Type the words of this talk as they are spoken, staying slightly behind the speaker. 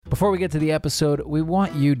Before we get to the episode, we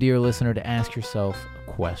want you, dear listener, to ask yourself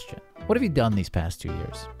a question. What have you done these past 2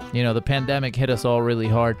 years? You know, the pandemic hit us all really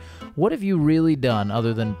hard. What have you really done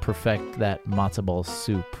other than perfect that matzo ball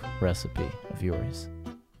soup recipe of yours?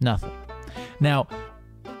 Nothing. Now,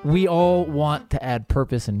 we all want to add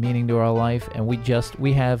purpose and meaning to our life, and we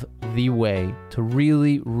have the way to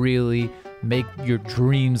really make your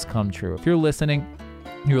dreams come true. If you're listening,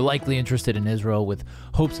 you're likely interested in Israel with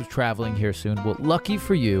hopes of traveling here soon. Well, lucky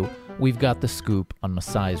for you, we've got the scoop on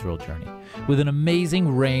Masa Israel Journey. With an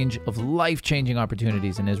amazing range of life-changing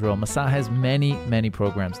opportunities in Israel, Masa has many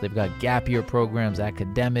programs. They've got gap year programs,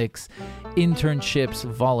 academics, internships,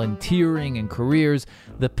 volunteering, and careers.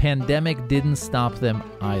 The pandemic didn't stop them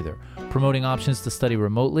either, promoting options to study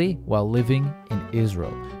remotely while living in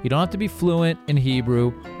Israel. You don't have to be fluent in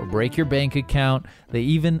Hebrew or break your bank account. They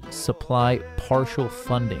even supply partial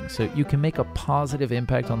funding so you can make a positive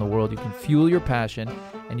impact on the world. You can fuel your passion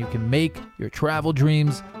and you can make your travel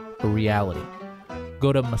dreams a reality.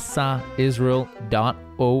 Go to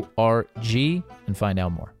masaisrael.org and find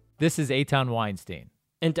out more. This is Eitan Weinstein.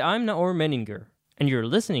 And I'm Naor Menninger, and you're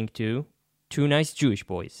listening to Two Nice Jewish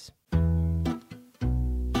Boys.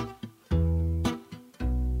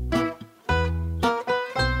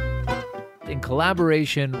 In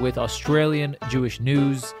collaboration with Australian Jewish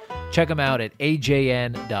News, check them out at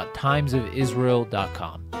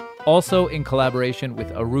ajn.timesofisrael.com. Also in collaboration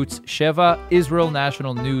with Arutz Sheva,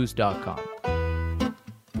 IsraelNationalNews.com.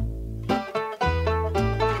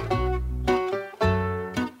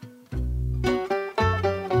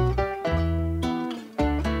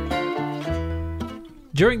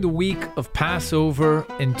 During the week of Passover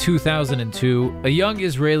in 2002, a young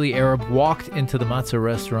Israeli Arab walked into the matzah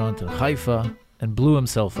restaurant in Haifa and blew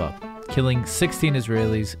himself up, killing 16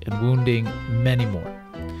 Israelis and wounding many more.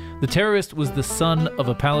 The terrorist was the son of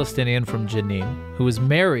a Palestinian from Jenin who was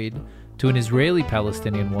married to an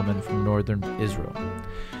Israeli-Palestinian woman from northern Israel.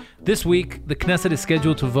 This week, the Knesset is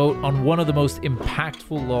scheduled to vote on one of the most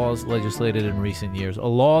impactful laws legislated in recent years, a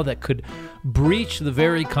law that could breach the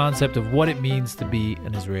very concept of what it means to be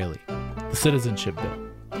an Israeli, the Citizenship Bill.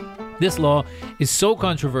 This law is so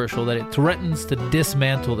controversial that it threatens to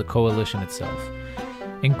dismantle the coalition itself.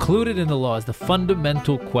 Included in the law is the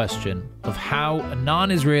fundamental question of how a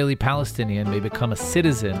non-Israeli Palestinian may become a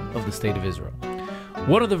citizen of the State of Israel.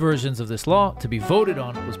 One of the versions of this law to be voted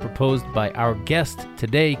on was proposed by our guest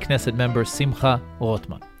today, Knesset member Simcha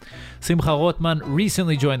Rotman. Simcha Rotman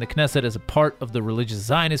recently joined the Knesset as a part of the religious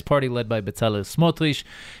Zionist party led by Bezalel Smotrich.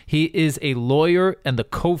 He is a lawyer and the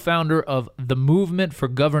co-founder of the Movement for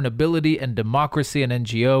Governability and Democracy, an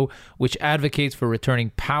NGO, which advocates for returning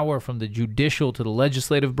power from the judicial to the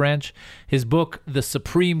legislative branch. His book, The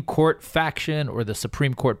Supreme Court Faction, or the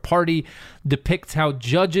Supreme Court Party, depicts how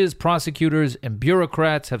judges, prosecutors, and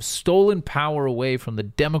bureaucrats have stolen power away from the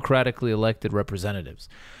democratically elected representatives.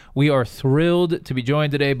 We are thrilled to be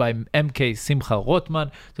joined today by MK Simcha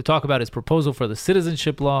Rotman to talk about his proposal for the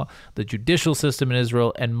citizenship law, the judicial system in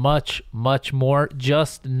Israel, and much more,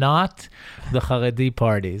 just not the Haredi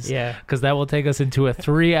parties. Yeah. Because that will take us into a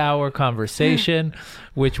 3-hour conversation,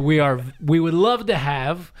 which we would love to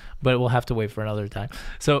have, but we'll have to wait for another time.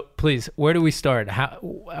 So please, where do we start? How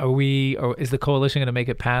is the coalition going to make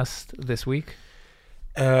it past this week?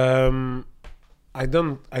 I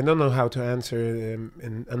don't know how to answer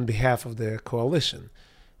on behalf of the coalition.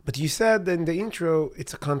 But you said in the intro,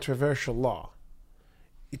 it's a controversial law.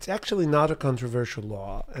 It's actually not a controversial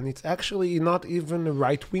law, and it's actually not even a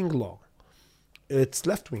right-wing law. It's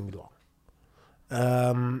left-wing law.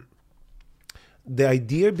 The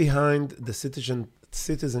idea behind the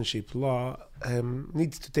citizenship law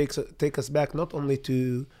needs to take us back not only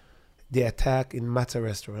to the attack in Matzah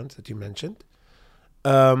restaurant that you mentioned,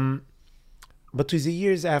 but to the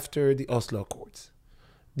years after the Oslo Accords.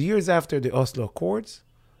 The years after the Oslo Accords,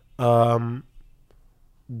 the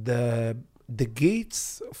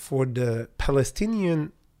gates for the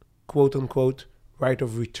Palestinian, quote-unquote, right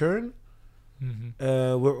of return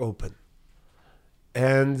were open.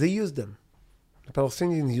 And they used them. The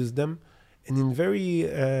Palestinians used them. And in a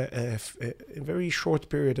very short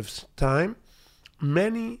period of time,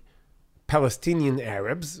 many Palestinian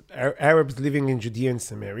Arabs living in Judea and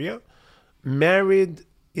Samaria, married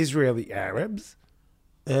Israeli Arabs,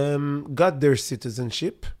 got their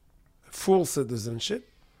citizenship, full citizenship,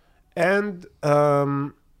 and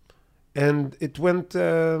it went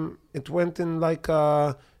in like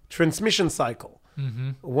a transmission cycle.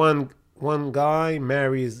 Mm-hmm. One guy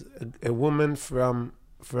marries a woman from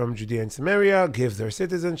Judea and Samaria, gives their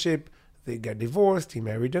citizenship. They get divorced. He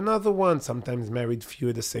married another one. Sometimes married few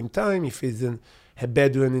at the same time. If he's a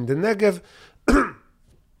Bedouin in the Negev.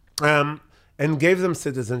 and gave them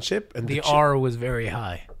citizenship. And The R was very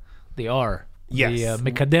high. The R. Yes.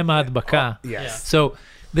 The Mekadem Adbaka. Yes. So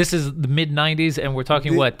this is the mid 90s, and we're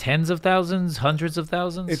talking what, tens of thousands, hundreds of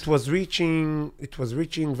thousands? It was reaching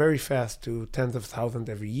very fast to tens of thousands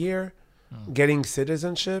every year, getting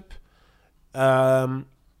citizenship, and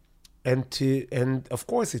of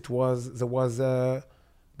course there was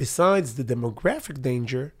besides the demographic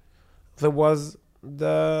danger, there was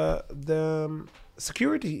the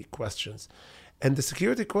security questions, and the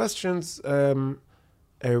security questions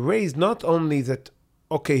raised not only that,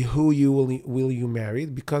 okay, who will you marry,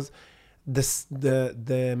 because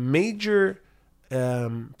the major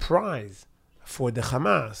prize for the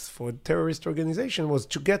Hamas, for the terrorist organization, was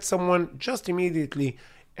to get someone just immediately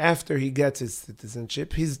after he gets his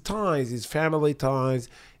citizenship. His ties, his family ties,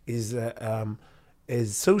 his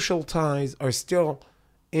social ties are still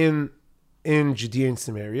in Judea and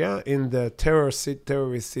Samaria, in the terrorist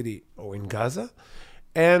city, or in Gaza.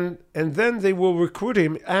 And then they will recruit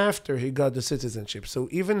him after he got the citizenship. So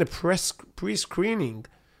even the pre-screening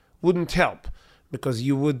wouldn't help, because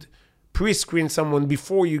you would pre-screen someone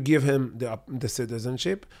before you give him the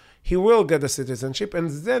citizenship. He will get the citizenship, and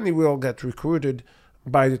then he will get recruited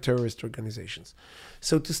by the terrorist organizations.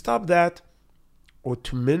 So to stop that, or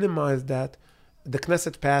to minimize that, the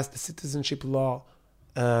Knesset passed the citizenship law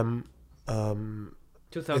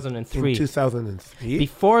 2003. in 2003.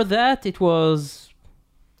 Before that, it was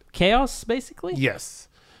chaos, basically? Yes.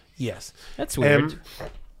 That's weird.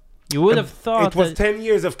 You would have thought it was that 10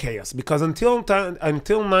 years of chaos, because until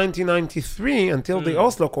 1993, until the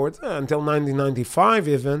Oslo Accords, until 1995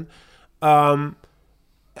 even,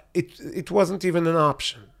 it wasn't even an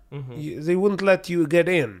option. They wouldn't let you get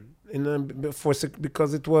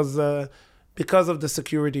because it was because of the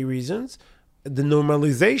security reasons. The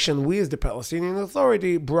normalization, we as the Palestinian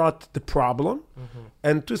Authority brought the problem,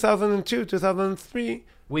 and 2002, 2003,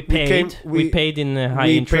 we paid in high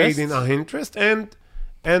interest. We paid in high interest,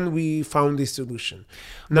 and we found this solution.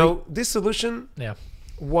 Now, this solution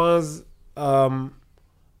was it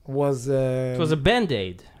was a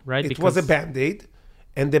Band-Aid, right? It was a Band-Aid,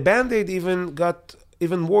 and the Band-Aid even got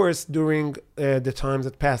even worse during the times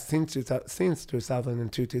that passed since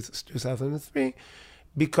 2002 to 2003,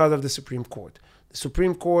 because of the Supreme Court. The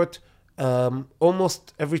Supreme Court,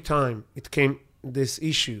 almost every time this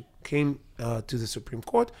issue came to the Supreme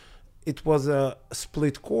Court, it was a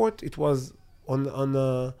split court. It was on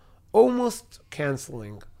almost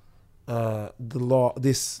canceling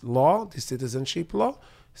this citizenship law.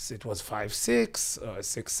 It was 5-6,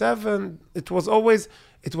 6-7. It was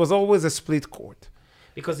always a split court.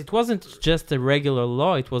 Because it wasn't just a regular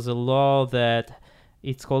law, it was a law that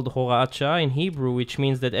it's called Horat Shah in Hebrew, which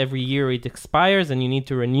means that every year it expires and you need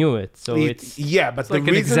to renew it. So it's like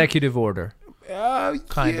an executive order.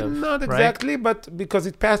 Kind of, not exactly, right? But because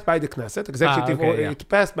it passed by the Knesset, it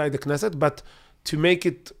passed by the Knesset, but to make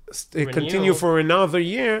it continue for another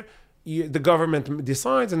year, the government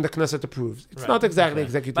decides and the Knesset approves. It's not exactly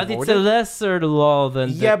executive order. But it's a lesser law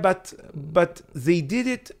than... But they did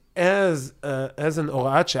it as an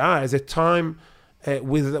Horat Shah, as a time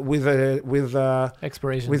with an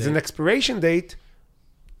expiration date,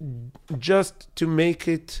 just to make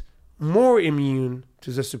it more immune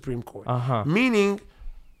to the Supreme Court. Meaning,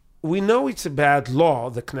 we know it's a bad law,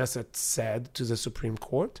 the Knesset said to the Supreme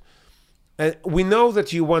Court. We know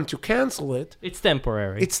that you want to cancel it. It's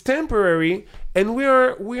temporary. And we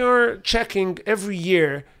are checking every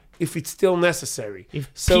year if it's still necessary.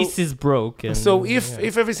 If peace is broken. So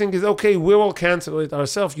if everything is okay, we will cancel it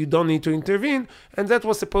ourselves. You don't need to intervene. And that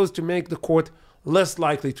was supposed to make the court less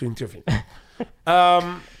likely to intervene.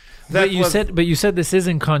 But you said this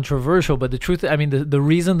isn't controversial. But the truth, I mean, the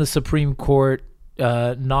reason the Supreme Court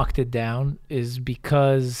knocked it down is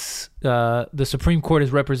because the Supreme Court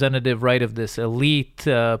is representative, right, of this elite,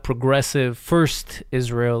 progressive, first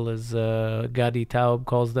Israel, as Gadi Taub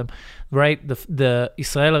calls them, right, the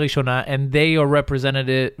Israel Harishona, and they are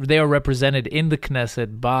represented in the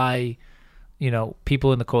Knesset by,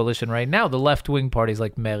 people in the coalition right now, the left-wing parties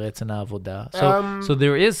like Meretz and Avoda. So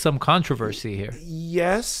there is some controversy here.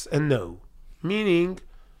 Yes and no. Meaning,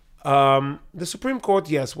 the Supreme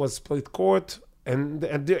Court, yes, was split court. And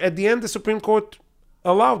at the end, the Supreme Court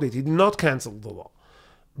allowed it. It did not cancel the law,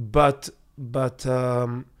 but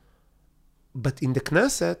in the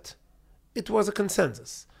Knesset, it was a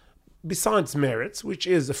consensus. Besides Meretz, which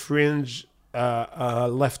is a fringe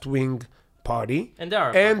left-wing party,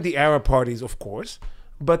 and the Arab parties, of course,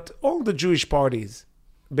 but all the Jewish parties,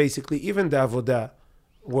 basically, even the Avoda,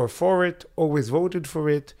 were for it. Always voted for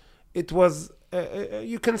it. It was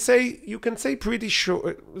you can say pretty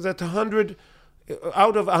sure that 100.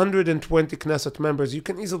 out of 120 Knesset members, you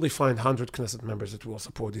can easily find 100 Knesset members that will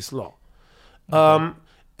support this law. And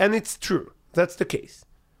it's true. That's the case.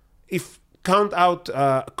 If count out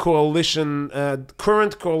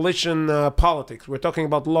current coalition politics, we're talking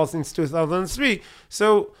about law since 2003.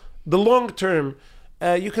 So the long term,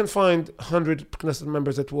 you can find 100 Knesset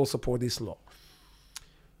members that will support this law.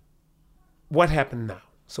 What happened now?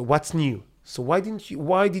 So what's new? So why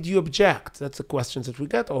did you object? That's the questions that we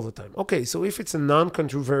get all the time. Okay, so if it's a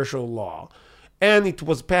non-controversial law and it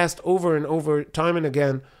was passed over and over time and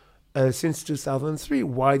again since 2003,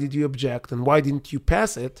 why did you object and why didn't you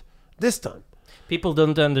pass it this time? People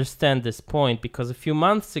don't understand this point because a few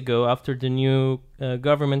months ago, after the new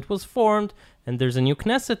government was formed and there's a new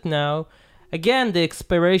Knesset now, again, the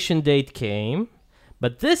expiration date came,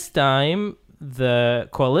 but this time the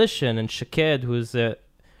coalition and Shaked, who's the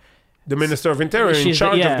Minister of Interior in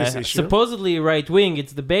charge of this issue. Supposedly right-wing,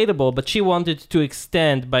 it's debatable, but she wanted to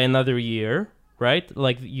extend by another year, right?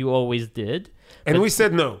 Like you always did. And we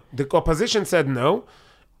said no. The opposition said no.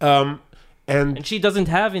 And she doesn't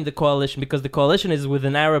have in the coalition, because the coalition is with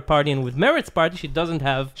an Arab party and with Meretz party, she doesn't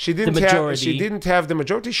have the majority. She didn't have the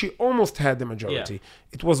majority. She almost had the majority. Yeah.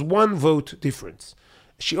 It was one vote difference.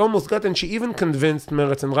 She almost got, and she even convinced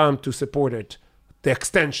Meretz and Ram to support it, the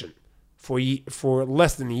extension for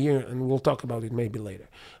less than a year, and we'll talk about it maybe later.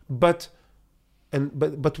 But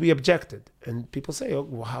we objected, and people say, "Oh,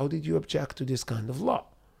 well, how did you object to this kind of law?"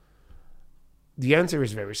 The answer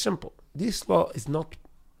is very simple. This law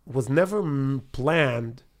was never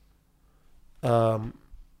planned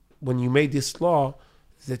when you made this law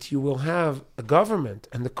that you will have a government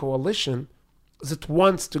and a coalition that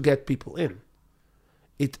wants to get people in.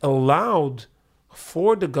 It allowed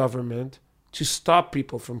for the government to stop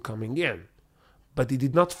people from coming in, but it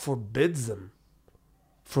did not forbid them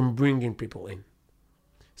from bringing people in.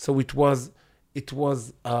 So it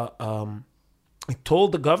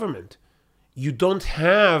told the government, you don't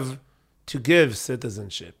have to give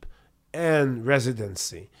citizenship and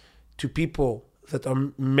residency to people that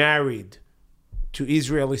are married to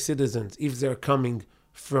Israeli citizens if they're coming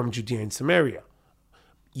from Judea and Samaria.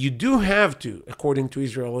 You do have to, according to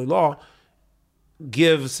Israeli law,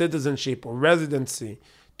 give citizenship or residency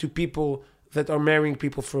to people that are marrying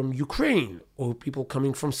people from Ukraine or people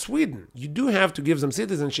coming from Sweden. You do have to give them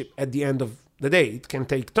citizenship at the end of the day. It can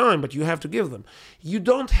take time, but you have to give them. You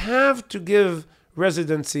don't have to give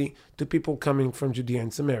residency to people coming from Judea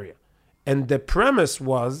and Samaria. And the premise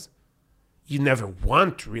was, you never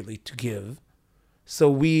want really to give. So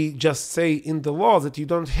we just say in the law that you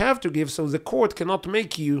don't have to give, so the court cannot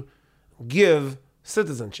make you give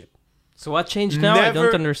citizenship. So what changed now? I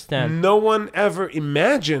don't understand. No one ever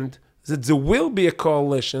imagined that there will be a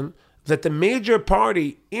coalition, that the major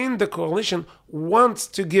party in the coalition wants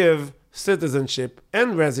to give citizenship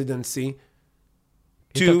and residency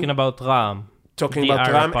to... You're talking about Ram. Talking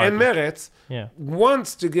about Ram party. And Meretz, yeah.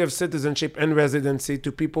 Wants to give citizenship and residency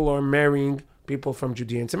to people who are marrying people from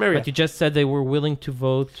Judea and Samaria. But you just said they were willing to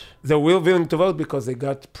vote. They were willing to vote because they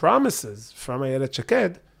got promises from Ayelet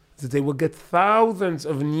Shaked that they will get thousands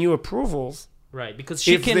of new approvals. Right, because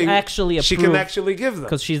she can actually approve. She can actually give them.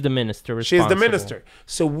 Because she's the minister She's responsible. the minister.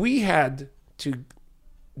 So we had to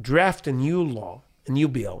draft a new law, a new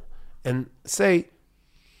bill, and say,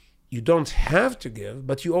 you don't have to give,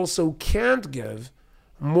 but you also can't give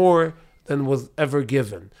more than was ever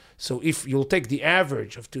given. So if you'll take the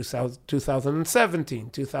average of 2017,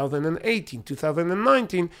 2018,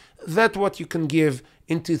 2019, that's what you can give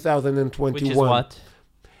in 2021. Which is what?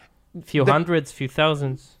 Few hundreds, few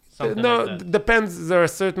thousands? No, like depends. There are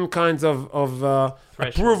certain kinds of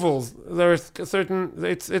approvals. There are certain.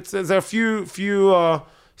 There are few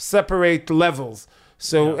separate levels.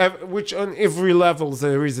 So which on every level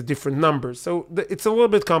there is a different number. So it's a little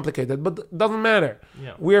bit complicated, but it doesn't matter.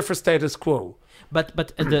 Yeah. We're for status quo.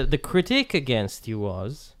 But the critique against you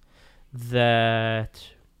was that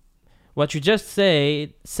what you just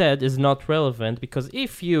said is not relevant, because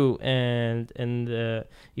if you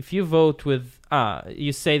if you vote with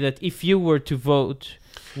you say that if you were to vote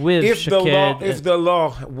with Shaked, if the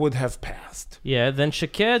law would have passed, then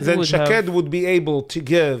Shaked would be able to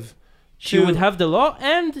give. She would have the law,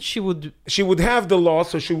 and she would have the law,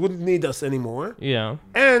 so she wouldn't need us anymore. Yeah.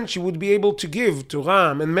 And she would be able to give to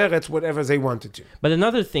Ram and Meretz whatever they wanted to. But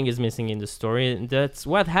another thing is missing in the story, and that's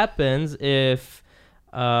what happens if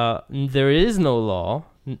there is no law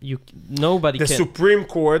Nobody The can. Supreme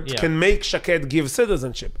Court Yeah. can make Shaked give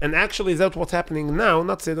citizenship. And actually, that's what's happening now,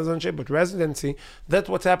 not citizenship, but residency. That's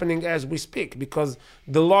what's happening as we speak, because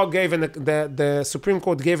the law gave, the Supreme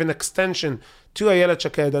Court gave an extension to Ayelet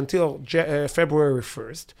Shaked until February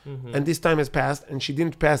 1st. Mm-hmm. And this time has passed, and she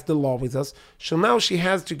didn't pass the law with us. So now she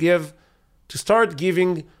has to start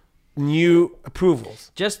giving new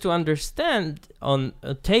approvals. Just to understand, on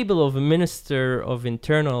a table of a Minister of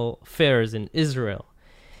Internal Affairs in Israel,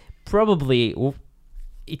 probably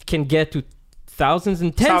it can get to thousands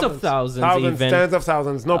and tens of thousands even tens of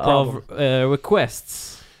thousands, no problem. of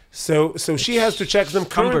requests. So she has to check them.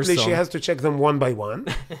 Currently, she Cumbersome. has to check them one by one.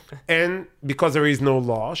 And because there is no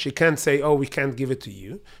law, she can't say, oh, we can't give it to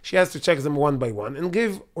you. She has to check them one by one and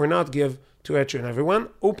give or not give to each and everyone,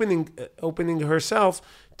 opening herself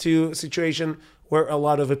to a situation where a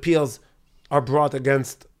lot of appeals are brought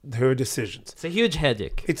against her decisions. It's a huge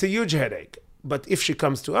headache. It's a huge headache. But if she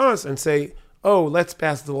comes to us and say, oh, let's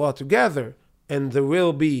pass the law together, and there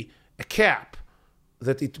will be a cap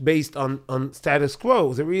that it's based on status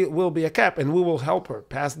quo, there will be a cap, and we will help her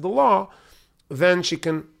pass the law, then she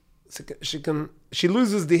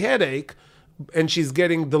loses the headache, and she's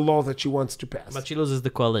getting the law that she wants to pass. But she loses the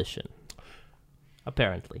coalition.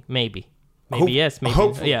 Apparently. Maybe. Hope- Yes, maybe.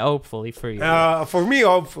 hopefully. Yeah, hopefully for you. For me,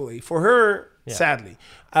 hopefully. For her, Yeah. sadly.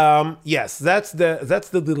 Yes, that's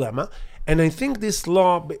the dilemma. And I think this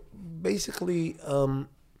law basically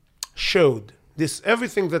showed this,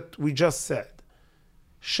 everything that we just said,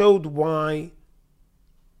 showed why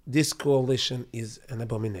this coalition is an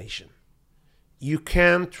abomination. You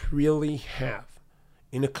can't really have,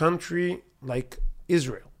 in a country like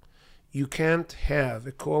Israel, you can't have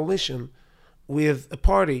a coalition with a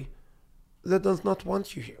party that does not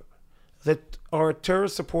want you here, that are a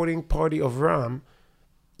terror-supporting party of Ram.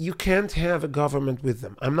 You can't have a government with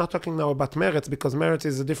them. I'm not talking now about Meretz, because Meretz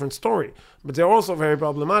is a different story, but they're also very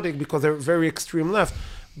problematic because they're very extreme left.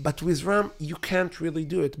 But with Ram, you can't really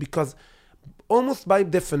do it, because almost by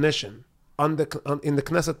definition, in the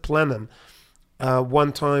Knesset plenum,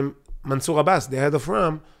 one time Mansour Abbas, the head of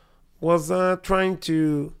Ram, was trying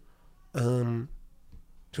to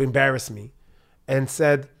embarrass me, and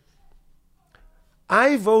said,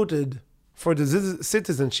 I voted for the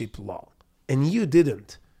citizenship law, and you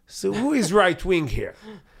didn't. So who is right wing here?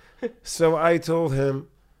 So I told him,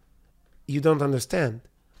 you don't understand.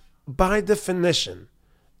 By definition,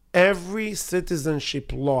 every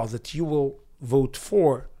citizenship law that you will vote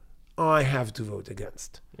for, I have to vote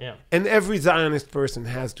against. Yeah. And every Zionist person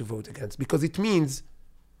has to vote against, because it means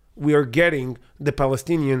we are getting the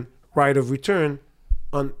Palestinian right of return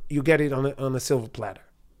you get it on a silver platter.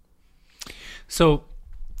 So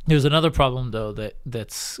there's another problem, though,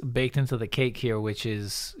 that's baked into the cake here, which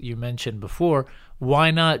is, you mentioned before,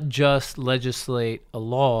 why not just legislate a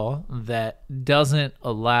law that doesn't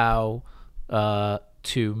allow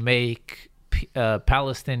to make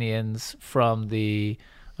Palestinians from the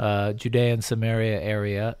Judea and Samaria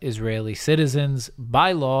area Israeli citizens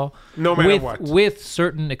by law, no matter what, with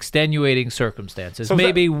certain extenuating circumstances, so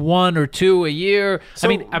maybe 1 or 2 a year. So I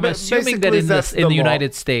mean, I'm assuming that in the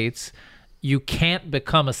United States, you can't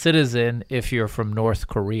become a citizen if you're from North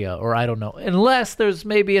Korea, or I don't know, unless there's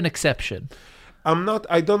maybe an exception. I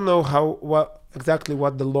don't know exactly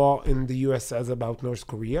what the law in the U.S. says about North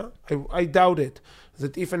Korea. I doubt it,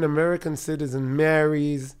 that if an American citizen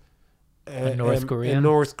marries a North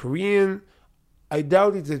Korean, I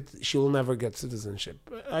doubt it that she will never get citizenship.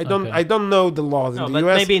 I don't know the laws in the but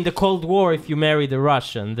U.S. maybe in the Cold War, if you married a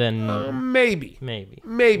Russian, then maybe.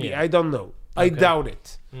 Yeah. I don't know. I doubt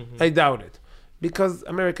it. I doubt it, because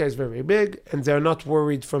America is very big, and they're not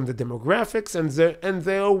worried from the demographics, and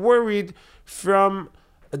they are worried from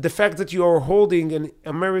the fact that you are holding an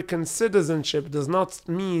American citizenship does not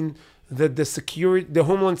mean that the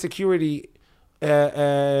Homeland Security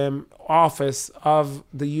office of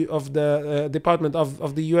the Department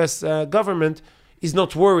of the U.S. government is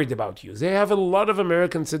not worried about you. They have a lot of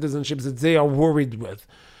American citizenships that they are worried with.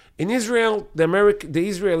 In Israel, the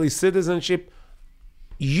Israeli citizenship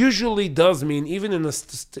usually does mean, even in a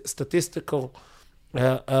statistical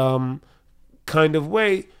kind of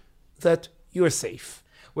way, that you're safe.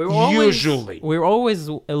 We're always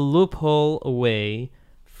a loophole away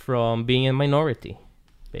from being a minority,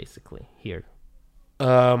 basically, here. We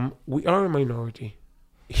are a minority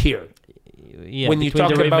here. Yeah, when you between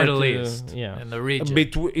talk the about Middle river to- East, yeah. in the region.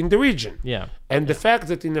 in the region. Yeah. And the fact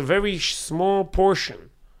that in a very small portion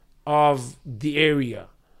of the area,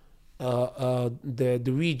 the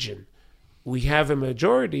region, we have a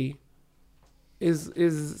majority,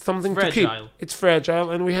 is something to keep. Fragile. It's fragile,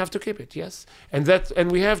 and we have to keep it. Yes,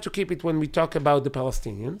 and we have to keep it when we talk about the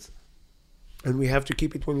Palestinians, and we have to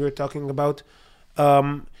keep it when we're talking about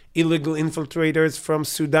illegal infiltrators from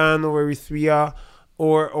Sudan or Eritrea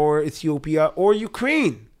or Ethiopia or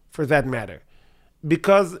Ukraine, for that matter,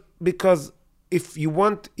 because if you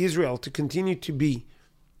want Israel to continue to be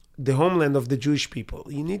the homeland of the Jewish people,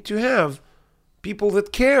 you need to have people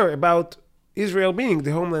that care about Israel being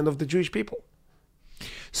the homeland of the Jewish people.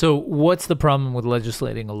 So what's the problem with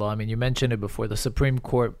legislating a law? I mean, you mentioned it before. The Supreme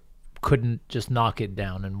Court couldn't just knock it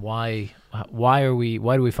down, and why do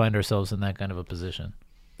we find ourselves in that kind of a position?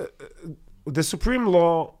 The Supreme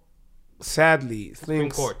Law, sadly, Supreme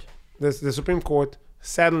thinks Court. the Supreme Court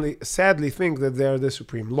sadly think that they're the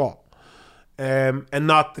supreme law, and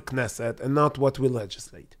not the Knesset, and not what we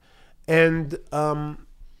legislate, and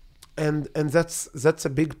that's a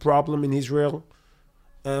big problem in Israel.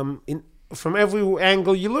 From every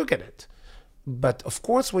angle you look at it. But of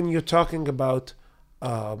course, when you're talking about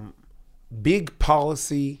big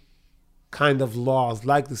policy kind of laws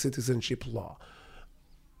like the citizenship law,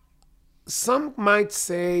 some might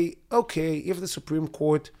say, okay, if the Supreme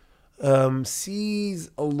Court sees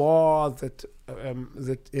a law that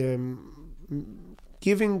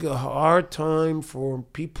giving a hard time for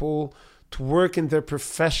people to work in their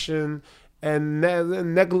profession and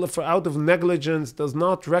out of negligence does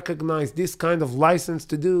not recognize this kind of license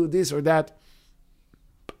to do this or that,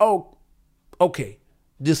 oh, okay,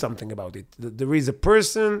 do something about it. There is a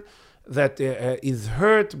person that is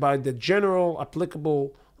hurt by the general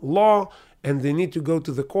applicable law, and they need to go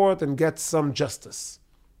to the court and get some justice.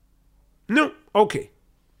 No, okay.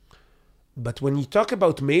 But when you talk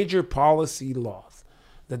about major policy laws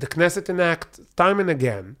that the Knesset enact time and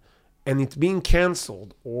again, and it being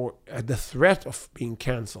cancelled or at the threat of being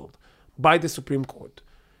cancelled by the Supreme Court,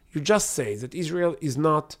 you just say that Israel is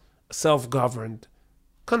not a self-governed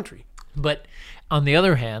country. But on the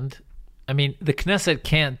other hand, I mean, the Knesset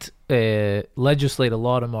can't legislate a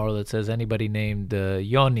law tomorrow that says anybody named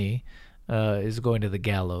Yoni is going to the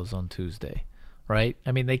gallows on Tuesday, right?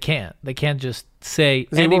 I mean, they can't. They can't just say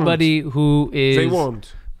anybody who is... They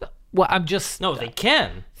won't. Well, I'm just... No, they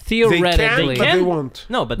can. Theoretically... They can, but they won't.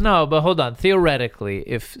 No, but hold on. Theoretically,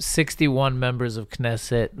 if 61 members of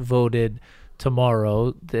Knesset voted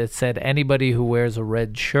tomorrow that said anybody who wears a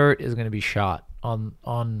red shirt is going to be shot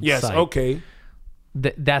on Yes, site. okay.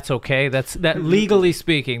 That's okay. That legally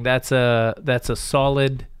speaking, that's a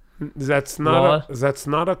solid That's law. that's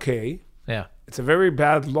not okay. Yeah. It's a very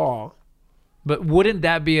bad law. But wouldn't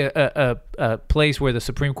that be a place where the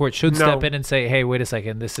Supreme Court should No. step in and say, "Hey, wait a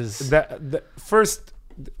second, this is..."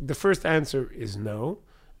 The first answer is no.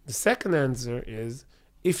 The second answer is,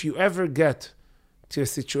 if you ever get to a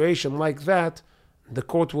situation like that, the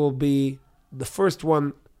court will be the first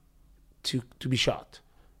one to be shot.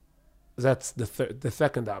 That's the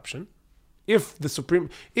second option.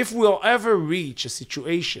 If we'll ever reach a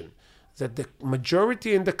situation that the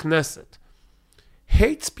majority in the Knesset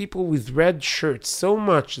hates people with red shirts so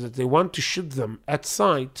much that they want to shoot them at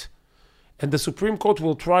sight, and the Supreme Court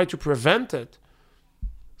will try to prevent it,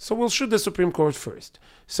 so we'll shoot the Supreme Court first.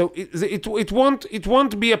 So it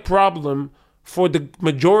won't be a problem for the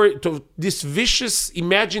majority, to this vicious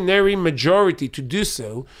imaginary majority to do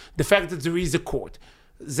so, the fact that there is a court.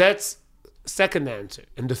 That's second answer.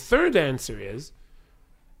 And the third answer is,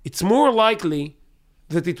 it's more likely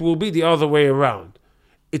that it will be the other way around.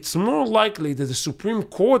 It's more likely that the Supreme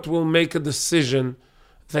Court will make a decision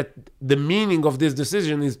that the meaning of this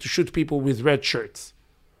decision is to shoot people with red shirts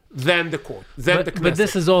than the court, than the Knesset. But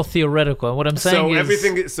this is all theoretical. And what I'm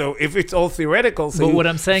saying so if it's all theoretical, what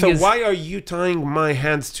I'm saying is, why are you tying my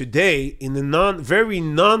hands today in a very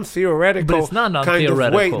non-theoretical but it's not kind of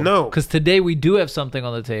non-theoretical. way? No, because today we do have something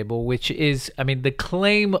on the table, which is, I mean, the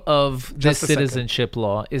claim of this Just a second. citizenship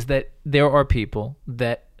law is that there are people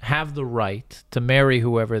that have the right to marry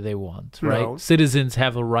whoever they want, right? No. Citizens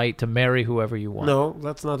have a right to marry whoever you want. no,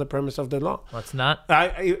 that's not the premise of the law. That's not.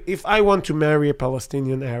 If I want to marry a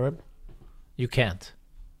Palestinian Arab, You can't.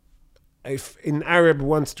 if an Arab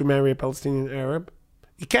wants to marry a Palestinian Arab,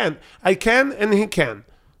 he can. I can, and he can.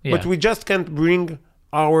 Yeah. But we just can't bring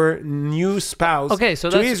our new spouse Okay, so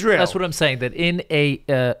to that's Israel. that's what I'm saying. That in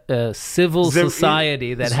a civil There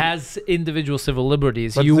society is- that has individual civil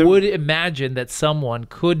liberties, But you there- would imagine that someone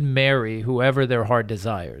could marry whoever their heart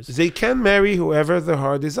desires. They can marry whoever their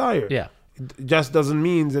heart desires. Yeah. It just doesn't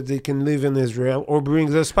mean that they can live in Israel or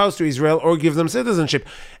bring their spouse to Israel or give them citizenship.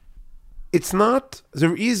 It's not,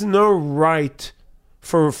 there is no right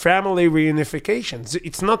for family reunification.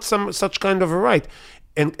 It's not some such kind of a right.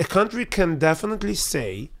 And a country can definitely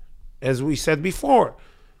say, as we said before,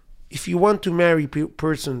 if you want to marry a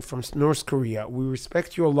person from North Korea, we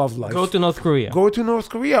respect your love life. Go to North Korea. Go to North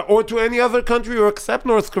Korea or to any other country or accept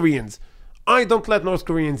North Koreans. I don't let North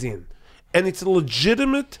Koreans in. And it's a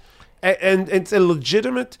legitimate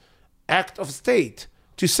act of state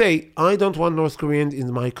to say, I don't want North Koreans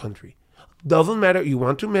in my country. Doesn't matter. You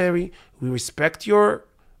want to marry. We respect your...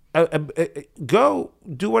 go.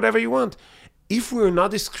 Do whatever you want. If we're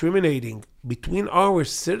not discriminating between our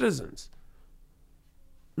citizens,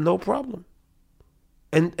 no problem.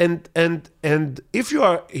 And if you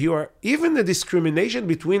are even the discrimination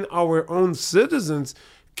between our own citizens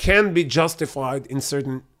can be justified in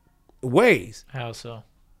certain ways. How so?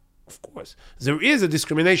 Of course, there is a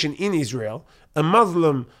discrimination in Israel. A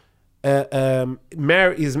Muslim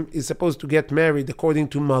is supposed to get married according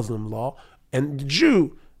to Muslim law, and the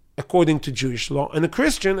Jew according to Jewish law, and a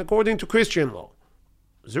Christian according to Christian law.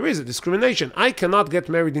 There is a discrimination. I cannot get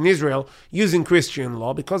married in Israel using Christian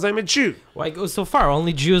law because I'm a Jew. Why go so far?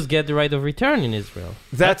 Only Jews get the right of return in Israel.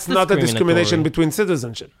 That's not a discrimination between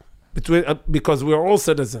citizenship. Because we're all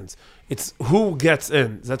citizens. It's who gets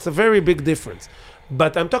in. That's a very big difference.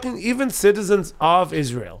 But I'm talking even citizens of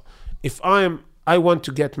Israel. If I want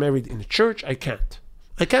to get married in a church, I can't.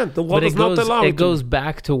 The law does not allow it goes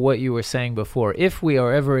back to what you were saying before. If we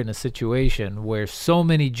are ever in a situation where so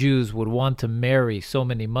many Jews would want to marry so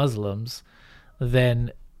many Muslims,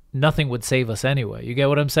 then nothing would save us anyway. You get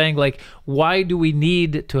what I'm saying? Like, why do we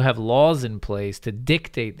need to have laws in place to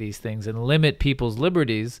dictate these things and limit people's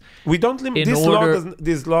liberties? We don't limit. This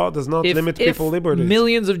law does not limit people's liberties. If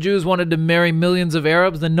millions of Jews wanted to marry millions of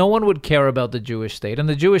Arabs, then no one would care about the Jewish state, and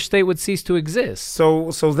the Jewish state would cease to exist.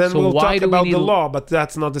 So then we'll talk about the law, but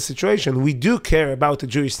that's not the situation. We do care about the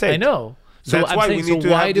Jewish state. I know. So that's why we need to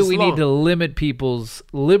why have do this we law. need to limit people's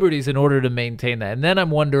liberties in order to maintain that? And then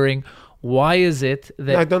I'm wondering, why is it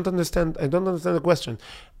that I don't understand the question.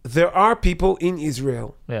 There are people in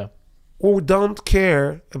Israel who don't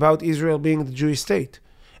care about Israel being the Jewish state.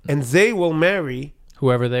 And they will marry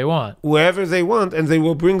whoever they want, and they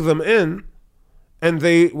will bring them in, and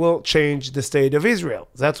they will change the state of Israel.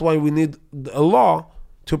 That's why we need a law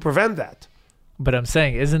to prevent that. But I'm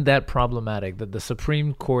saying, isn't that problematic that the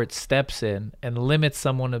Supreme Court steps in and limits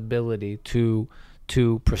someone's ability to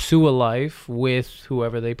pursue a life with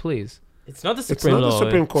whoever they please? It's not the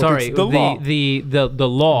Supreme Court. Sorry, it's the law. The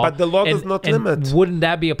law. But the law does not limit. Wouldn't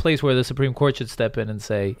that be a place where the Supreme Court should step in and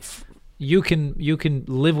say, you can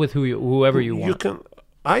live with whoever you want?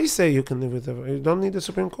 I say you can live with whoever. You don't need the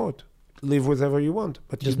Supreme Court. Live with whoever you want,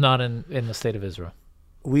 but just not in the state of Israel.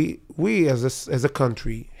 We as a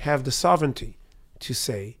country have the sovereignty to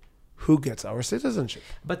say who gets our citizenship.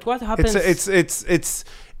 But what happens? The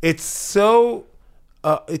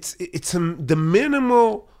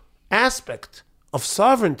minimal aspect of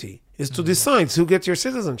sovereignty is to decide who gets your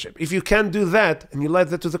citizenship. If you can't do that and you let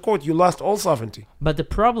that to the court, you lost all sovereignty. But the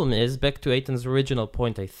problem is, back to Eitan's original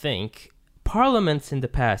point, I think, parliaments in the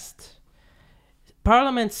past,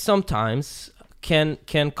 parliaments sometimes can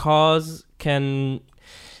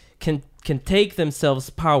take themselves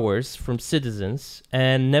powers from citizens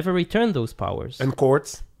and never return those powers. And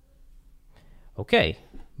courts? Okay.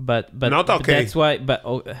 But not okay. That's why. But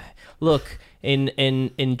look,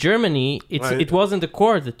 in Germany, it wasn't the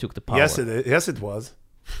court that took the power. Yes, it was.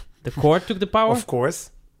 The court took the power. Of course,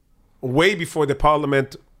 way before the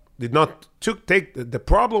parliament did not take the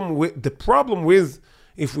problem with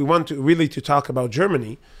if we want to really to talk about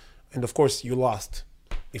Germany, and of course you lost,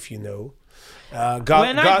 if you know.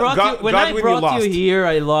 When I brought you here,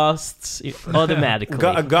 I lost automatically.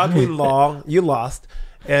 Godwin Law, you lost.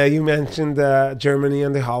 You mentioned Germany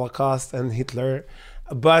and the Holocaust and Hitler,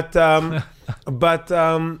 but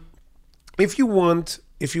if you want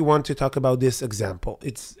to talk about this example,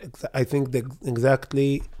 it's I think the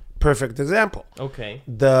exactly perfect example. Okay.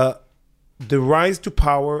 The rise to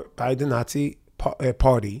power by the Nazi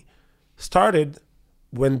party started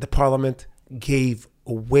when the parliament gave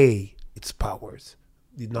away its powers,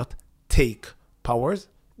 did not take powers,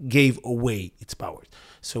 gave away its powers.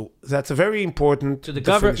 So that's a very important to the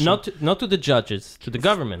government, not to the judges, to the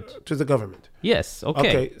government. To the government. Yes.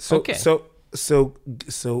 Okay. So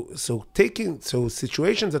taking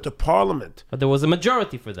situations at the parliament. But there was a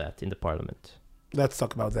majority for that in the parliament. Let's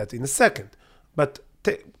talk about that in a second. But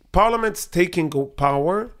parliaments taking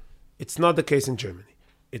power, it's not the case in Germany.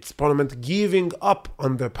 It's parliament giving up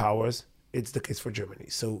on their powers. It's the case for Germany.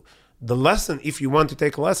 So the lesson, if you want to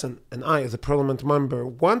take a lesson, and I as a parliament member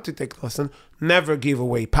want to take a lesson, never give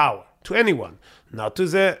away power to anyone, not to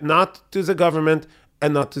the government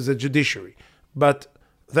and not to the judiciary. But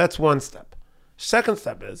that's one step. Second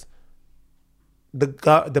step is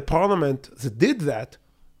the parliament that did that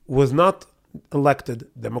was not elected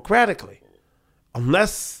democratically,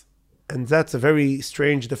 unless, and that's a very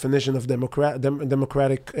strange definition of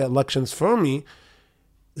democratic elections for me,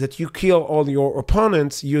 that you kill all your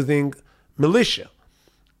opponents using militia.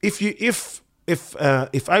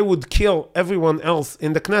 If I would kill everyone else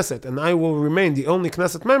in the Knesset and I will remain the only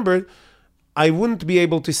Knesset member, I wouldn't be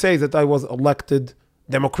able to say that I was elected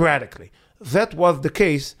democratically. That was the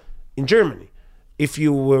case in Germany. If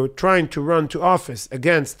you were trying to run to office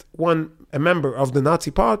against a member of the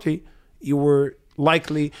Nazi party, you were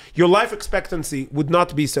likely, your life expectancy would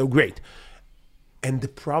not be so great. And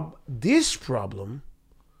this problem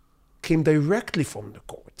came directly from the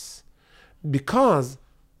courts, because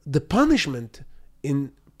the punishment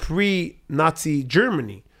in pre-Nazi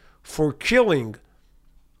Germany for killing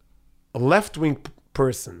a left-wing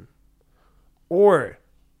person or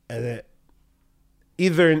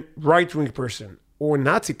either a right-wing person or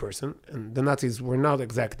Nazi person, and the Nazis were not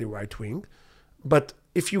exactly right-wing, but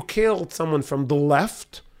if you killed someone from the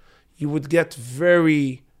left, you would get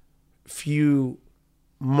very few,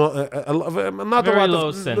 very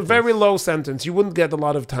low sentence. You wouldn't get a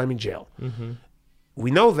lot of time in jail. Mm-hmm.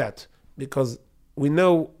 We know that because we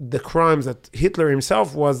know the crimes that Hitler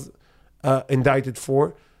himself was indicted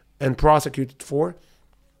for and prosecuted for.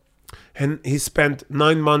 And he spent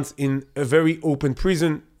 9 months in a very open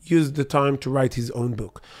prison, used the time to write his own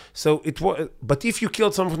book. So it was, but if you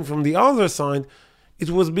killed someone from the other side, it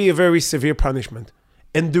would be a very severe punishment.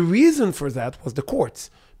 And the reason for that was the courts,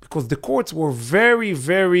 because the courts were very,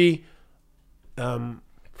 very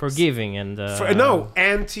forgiving and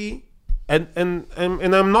anti.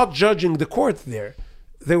 And I'm not judging the court there.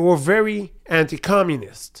 They were very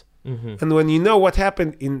anti-communist. Mm-hmm. And when you know what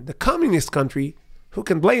happened in the communist country, who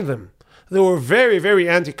can blame them? They were very, very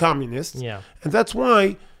anti-communist. Yeah. And that's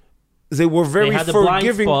why they were very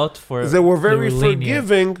forgiving. They were very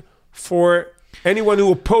forgiving for anyone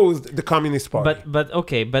who opposed the Communist Party. But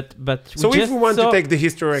so if we want to take the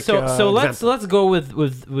historic so let's go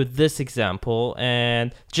with this example.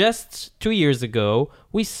 And just 2 years ago,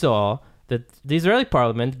 we saw that the Israeli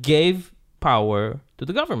parliament gave power to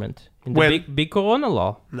the government in the big Corona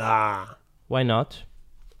law. Nah. Why not?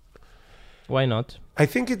 Why not? I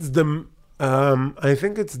think it's the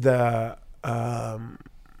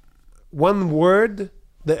one word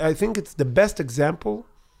that I think it's the best example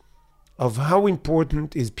of how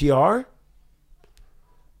important is PR.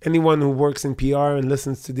 Anyone who works in PR and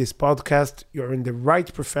listens to this podcast, you're in the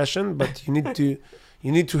right profession, but you need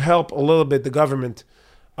to help a little bit the government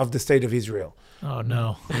of the state of Israel. Oh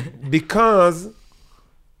no. Because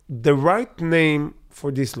the right name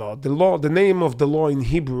for this law, the name of the law in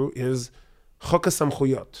Hebrew is Chok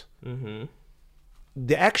HaSamchuyot. Mm-hmm.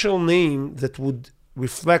 The actual name that would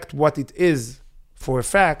reflect what it is for a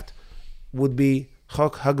fact would be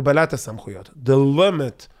Chok Hagbalat HaSamchuyot, the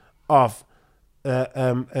limit of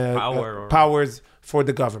powers for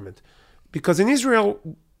the government. Because in Israel,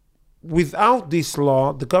 without this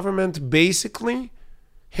law, the government basically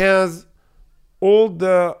has all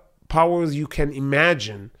the powers you can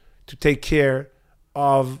imagine to take care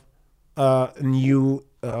of a new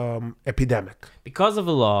epidemic. Because of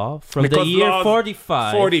a law from the year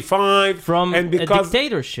 45 from and because, a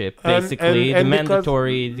dictatorship, basically, the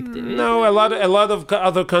mandatory No, a lot of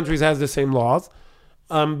other countries has the same laws.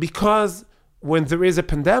 Because when there is a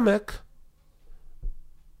pandemic,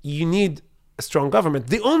 you need a strong government.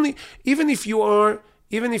 Even if you are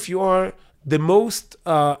the most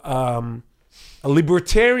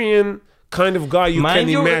libertarian kind of guy you can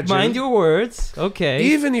imagine. Mind your words, okay.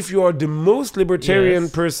 Even if you are the most libertarian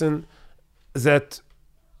person that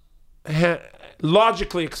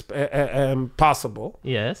logically possible.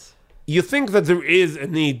 Yes. You think that there is a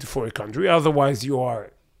need for a country, otherwise you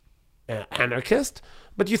are anarchist,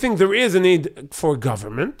 but you think there is a need for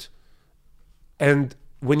government. And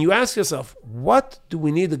when you ask yourself, what do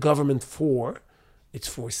we need the government for? It's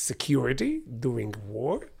for security during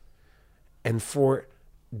war and for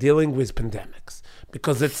dealing with pandemics,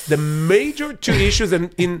 because it's the major two issues.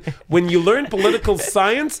 And when you learn political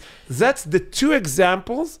science, that's the two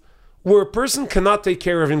examples where a person cannot take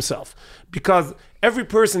care of himself, because every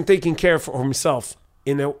person taking care of himself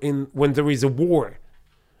when there is a war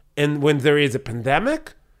and when there is a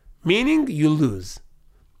pandemic, meaning you lose.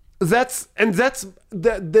 That's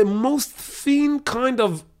the most thin kind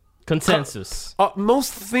of consensus,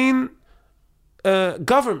 most thin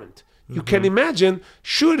government you can imagine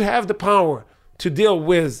should have the power to deal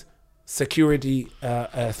with security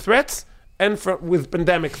threats and with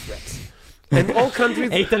pandemic threats. And all countries,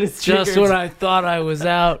 Eitan is Just triggered. when I thought I was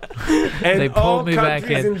out, and they all pulled me back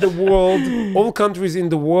countries in. in the world, all countries in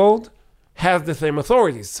the world have the same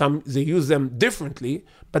authorities. Some they use them differently,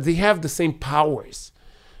 but they have the same powers.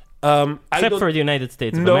 I Except don't- for the United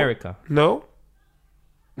States of No. America. No.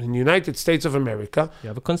 In the United States of America, You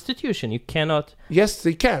have a constitution. You cannot. yes,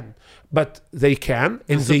 they can. But they can,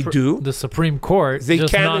 and they do. The Supreme Court They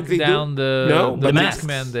just can and knocked they do. down the, No, the but mask it's-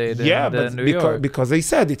 mandate Yeah, in but New because, York. because they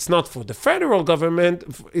said it's not for the federal government,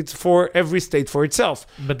 it's for every state for itself.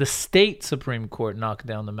 But the state Supreme Court knocked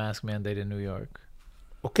down the mask mandate in New York.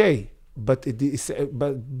 Okay, but it is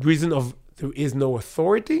but reason of there is no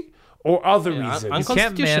authority or other Yeah, reasons. You can't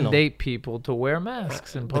Unconstitutional. mandate people to wear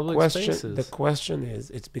masks in public spaces. The question is,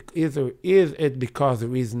 it's either is it because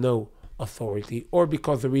there is no authority or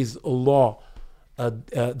because there is a law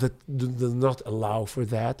that does not allow for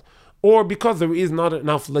that, or because there is not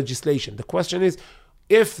enough legislation. The question is,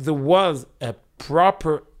 if there was a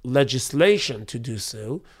proper legislation to do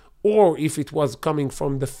so, or if it was coming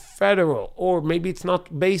from the federal, or maybe it's not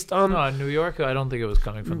based on. No, in New York, I don't think it was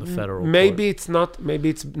coming from the federal Maybe court. it's not. Maybe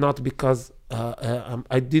it's not because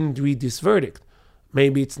I didn't read this verdict.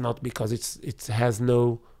 Maybe it's not because it has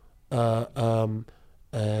no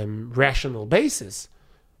rational basis.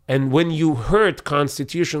 And when you hurt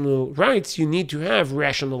constitutional rights, you need to have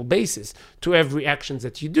rational basis to every actions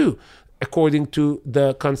that you do, according to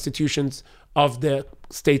the constitutions of the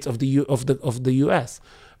states of the U.S.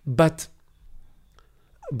 But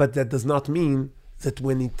that does not mean that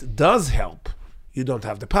when it does help, you don't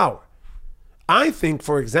have the power. I think,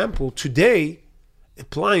 for example, today,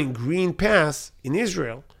 applying Green Pass in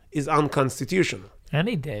Israel is unconstitutional.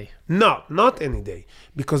 Any day. No, not any day.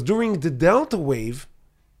 Because during the Delta wave,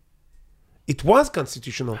 it was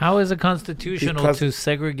constitutional. How is it constitutional Because- to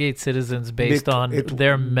segregate citizens based on it-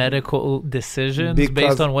 their medical decisions, Because-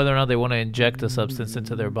 based on whether or not they want to inject a substance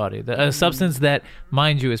into their body? A substance that,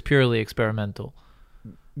 mind you, is purely experimental.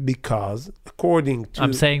 Because according to...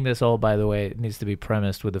 I'm saying this all, by the way, it needs to be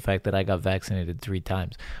premised with the fact that I got vaccinated 3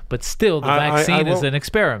 times. But still, the I vaccine is will- an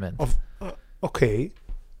experiment. Okay,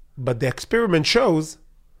 but the experiment shows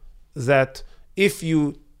that if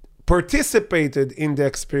you participated in the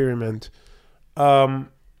experiment,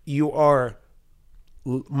 you are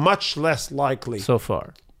much less likely. So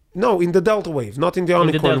far. No, in the Delta wave, not in the the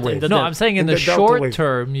Omicron Delta- in wave. the No, Delta- I'm saying in in the the Delta short wave.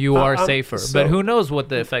 term, you are safer. so- But who knows what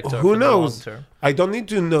the effects are Who for the knows? long term? I don't need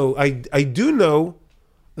to know. I do know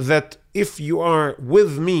that if you are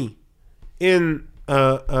with me in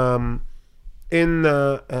In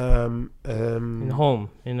home,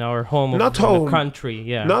 in our home, Not of home. the country,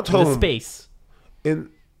 yeah, Not in the home. space,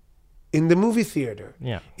 in the movie theater,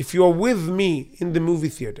 yeah. if you are with me in the movie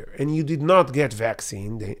theater and you did not get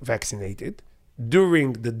vaccinated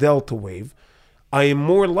during the Delta wave, I am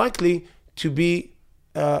more likely to be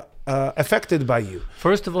affected by you.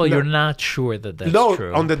 First of all, you're not sure that that's No,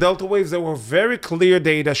 true. on the Delta waves, there were very clear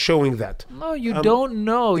data showing that. No, you don't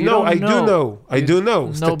know. You no, don't I do know. I do know.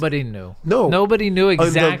 Nobody knew. No. Nobody knew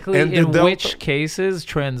exactly and the in Delta- which cases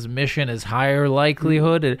transmission is higher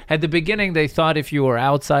likelihood. At the beginning, they thought if you were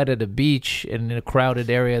outside at a beach in a crowded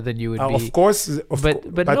area, then you would be. Of course,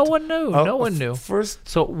 But no one knew. No one knew. First,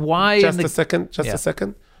 So why? just in a the, second. Yeah. A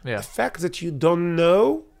second. Yeah. The fact that you don't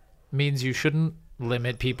know. means you shouldn't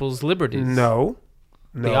limit people's liberties. No.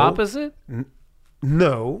 The opposite.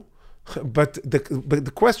 No. But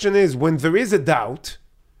the question is, when there is a doubt,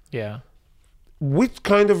 Yeah. which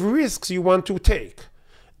kind of risks you want to take?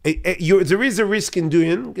 There is a risk in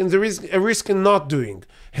doing, and there is a risk in not doing.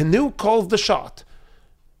 And who calls the shot?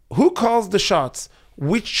 Who calls the shots?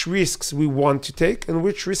 Which risks we want to take and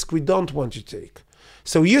which risk we don't want to take?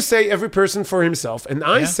 So you say every person for himself, and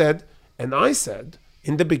I said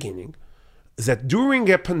in the beginning that during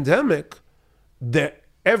a pandemic, that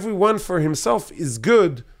everyone for himself is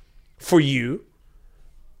good for you.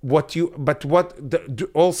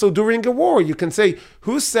 Also during a war, you can say,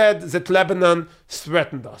 who said that Lebanon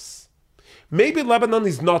threatened us? Maybe Lebanon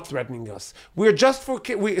is not threatening us. We're just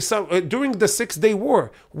during the 6-day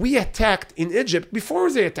war, we attacked in Egypt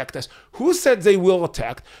before they attacked us. Who said they will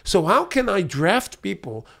attack? So how can I draft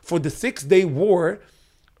people for the 6-day war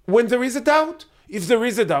when there is a doubt? If there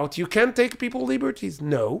is a doubt, you can't take people liberties.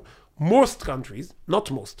 No, most countries,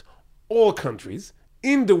 not most, all countries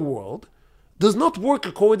in the world does not work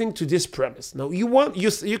according to this premise. Now,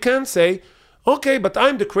 you can say, okay, but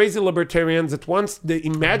I'm the crazy libertarian that wants the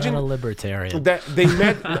imagine I'm not a libertarian. that they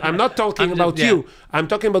I'm not talking about you. I'm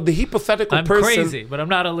talking about the hypothetical I'm person. crazy, but I'm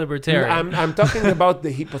not a libertarian. I'm talking about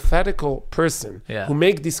the hypothetical person Yeah. who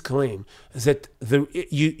make this claim that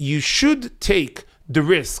you should take the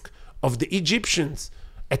risk of the Egyptians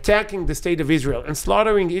attacking the state of Israel and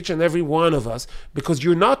slaughtering each and every one of us because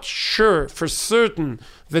you're not sure for certain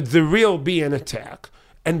that there will be an attack,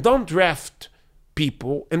 and don't draft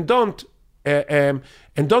people and don't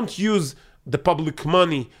use the public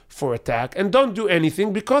money for attack, and don't do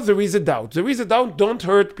anything because there is a doubt. There is a doubt. Don't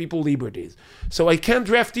hurt people's liberties. So I can't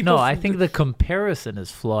draft people. No, I think the comparison is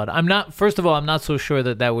flawed. First of all, I'm not so sure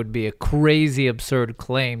that that would be a crazy, absurd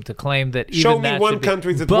claim to claim that even show me that one should be-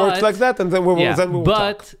 country that But- works like that, and then we will, then we will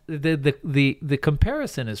talk. but the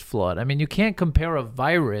comparison is flawed. I mean, you can't compare a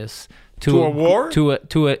virus To a war? to a Of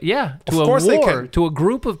a course I war, can. to a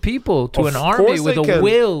group of people, to Of an army course with I a can.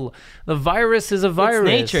 will. The virus is a virus.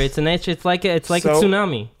 It's nature. It's a nature. It's like a So-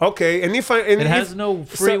 tsunami. Okay, and if It has no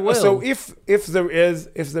free will. So if there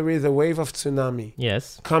is a wave of tsunami Yes.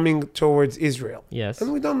 coming towards Israel, Yes. and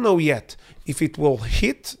we don't know yet if it will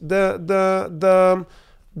hit Shore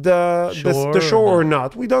the shore or or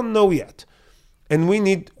not. We don't know yet, and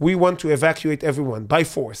we want to evacuate everyone by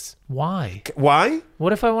force. Why? Why?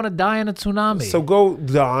 What if I want to die in a tsunami? So go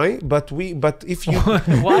die, but if you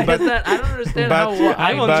Why but- is that? I don't understand but- how.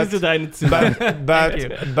 I want but- you to die in a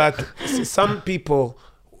tsunami. but some people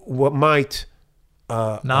might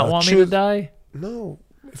Not want me to choose- die? No,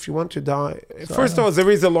 if you want to die. First of all, there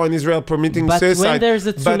is a law in Israel permitting But suicide. when there's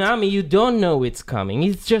a but- tsunami, you don't know it's coming.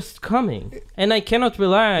 It's just coming, and I cannot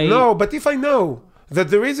rely. No, but if I know that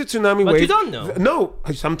there is a tsunami But wave, you don't know. No,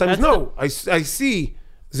 I sometimes That's know. I see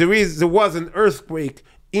there was an earthquake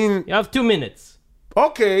in. You have 2 minutes,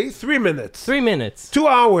 Okay, 3 minutes. 3 minutes. 2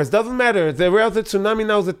 hours doesn't matter. There was a tsunami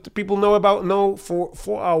now that people know for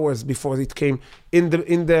 4 hours before it came in the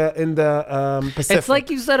Pacific. It's like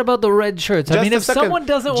you said about the red shirts. I Just mean, a if second. someone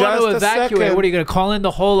doesn't want Just to a evacuate, second. what are you going to call in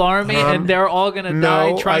the whole army and they're all going to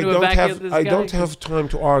die trying to evacuate this I guy? don't have time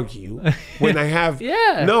to argue when I have.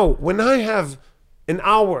 Yeah. No, when I have an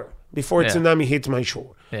hour before Yeah. tsunami hits my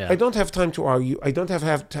shore, Yeah. I don't have time to argue. I don't have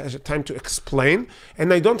time to explain, and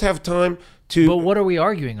I don't have time to. But what are we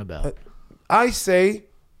arguing about? I say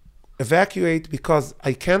evacuate because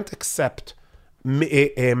I can't accept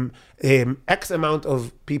X amount of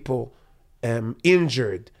people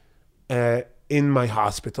injured in my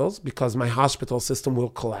hospitals because my hospital system will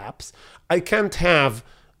collapse. I can't have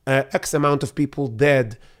X amount of people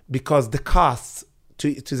dead because the costs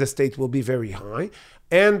to the state will be very high.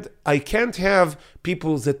 And I can't have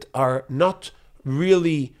people that are not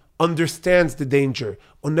really understands the danger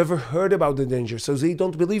or never heard about the danger, so they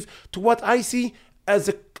don't believe to what I see as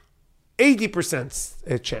a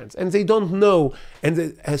 80% chance, and they don't know.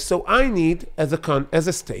 And so I need, as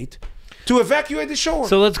a state, to evacuate the shore.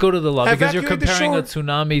 So let's go to the law because you're Evacuate the comparing a shore.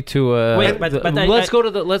 tsunami to a. Wait, but let's go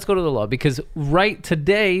to the law because right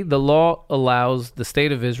today the law allows the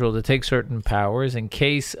state of Israel to take certain powers in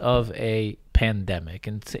case of a pandemic,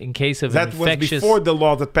 in case of that an was infectious. before the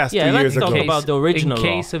law that passed Yeah, 2 years let's talk ago. about the original in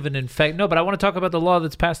case of an No, but I want to talk about the law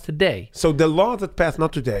that's passed today. So the law that passed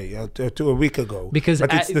not today, to a week ago, Because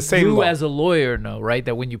but it's the same you law. as a lawyer know, right,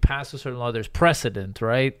 that when you pass a certain law, there's precedent,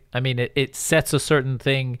 right? I mean, it sets a certain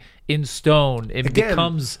thing in stone. It Again,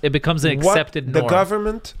 becomes an accepted what norm. the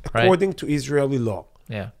government, according to Israeli law,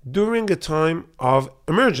 Yeah. during a time of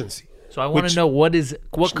emergency, So I want Which- to know what just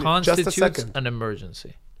a constitutes second. an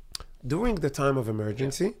emergency. during the time of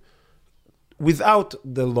emergency, without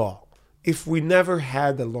the law, if we never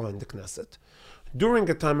had a law in the Knesset, during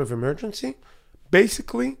a time of emergency,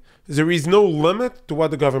 basically, there is no limit to what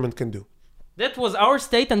the government can do. That was our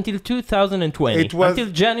state until 2020. It was- until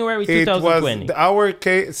January It 2020. was our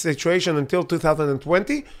situation until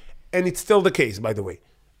 2020, and it's still the case, by the way.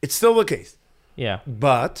 It's still the case. Yeah.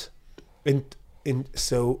 But,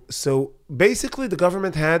 so basically, the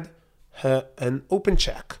government had an open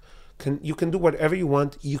check. You can do whatever you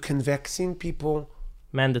want. You can vaccine people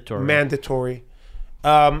Mandatory.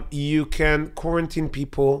 you can quarantine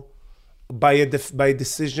people by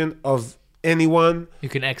decision of anyone. You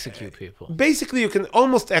can execute people. Basically, you can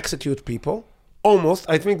almost execute people. Almost.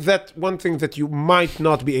 I think that one thing that you might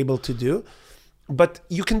not be able to do, but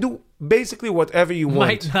you can do basically whatever you want.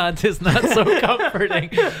 Might not is not so comforting.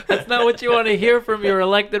 That's not what you want to hear from your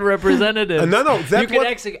elected representative. No, that's you can what-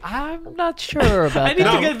 execute. I'm not sure about I need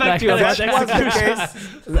that. to get back to you on That that. was the case.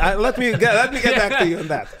 Let me get back to you on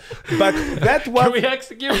that. But that was Can we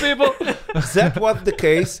execute people? that was the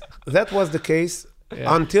case. That was the case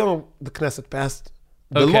until the Knesset passed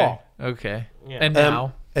the okay. law. Okay. Yeah. And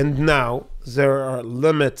now, And now there are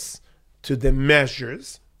limits to the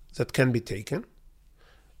measures that can be taken.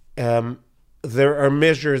 There are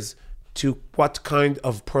measures to what kind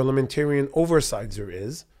of parliamentarian oversight there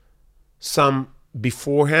is. Some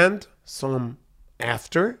beforehand, some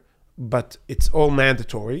after, but it's all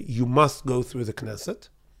mandatory. You must go through the Knesset.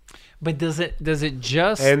 But does it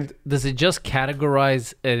just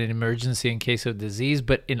categorize an emergency in case of disease,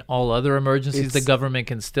 but in all other emergencies the government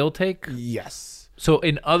can still take? Yes. So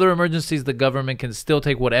in other emergencies the government can still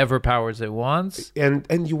take whatever powers it wants?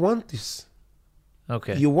 And you want this.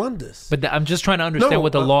 Okay. You want this. But I'm just trying to understand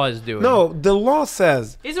what the law is doing. No, the law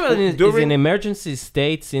says Israel is an emergency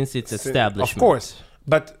state since its establishment. Of course.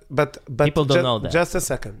 But people don't know that. Just a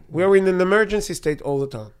second. We're in an emergency state all the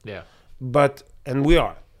time. Yeah. And we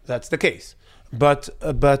are. That's the case. But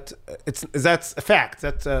that's a fact.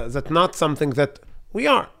 That's not something that we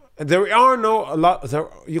are. There are no a lot. There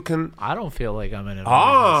you can. I don't feel like I'm in an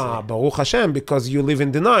emergency. Baruch Hashem, because you live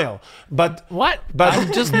in denial. But what? But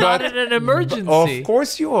I'm just not in an emergency. Of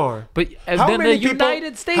course you are. But then the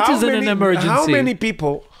United States is in an emergency. How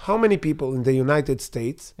many people in the United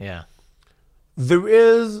States? Yeah. There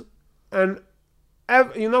is ever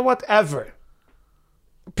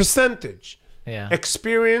percentage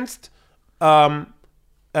experienced azaka,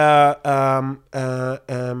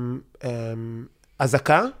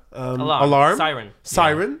 alarm,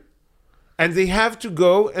 siren, and they have to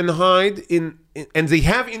go and hide and they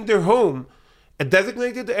have in their home a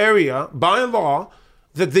designated area by law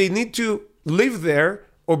that they need to live there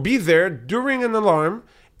or be there during an alarm,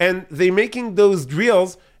 and they're making those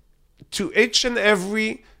drills to each and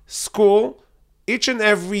every school, each and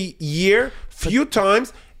every year, few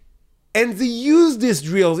times, and they use these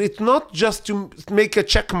drills. It's not just to make a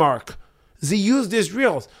check mark. They use these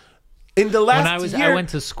drills. In the last year, I went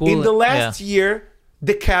to school. In the last year,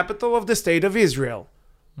 the capital of the state of Israel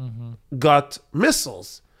got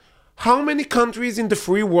missiles. How many countries in the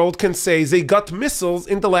free world can say they got missiles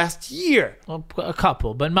in the last year? Well, a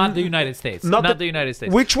couple, but not the United States. Not the United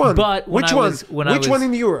States. Which one? But which one? Which one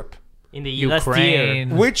in Europe? In the Ukraine. last year.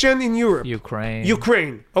 Which one in Europe?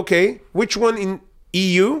 Ukraine. Okay. Which one in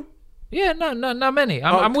EU? Yeah, no, not many.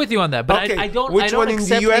 I'm with you on that, but okay. I don't the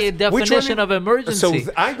accept US? the definition of emergency.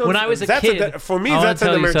 So I don't. When I was a kid, for me, that's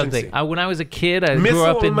an emergency. When I was a kid, I Missile grew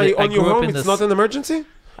up in the. on your home, it's not an emergency.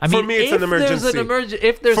 I mean, for me, it's an emergency.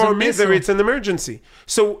 If there's for a me, missile, it's an emergency.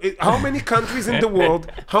 So, how many countries in the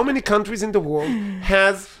world? How many countries in the world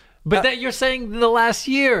has? But that you're saying the last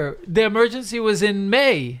year, the emergency was in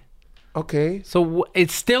May. Okay. So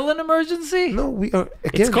it's still an emergency? No, we are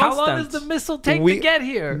again. How long does the missile take to get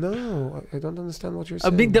here? No, I don't understand what you're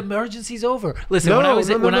saying. I mean, the emergency's over. Listen, when I was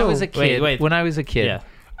a kid,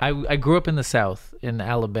 I grew up in the South, in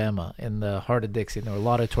Alabama, in the heart of Dixie. There were a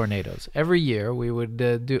lot of tornadoes. Every year we would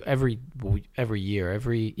do every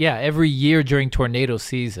year during tornado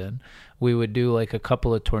season, we would do like a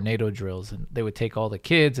couple of tornado drills, and they would take all the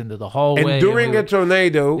kids into the hallway. And during a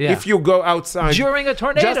tornado, if you go outside, during a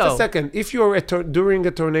tornado, just a second, if you're during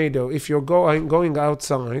a tornado, if you're going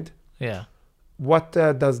outside, what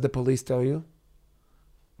does the police tell you?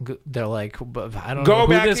 They're like, I don't go know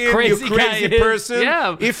who back this in, crazy you crazy guy person. Is.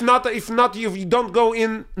 Yeah. If not, you don't go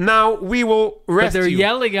in now, we will arrest you. But they're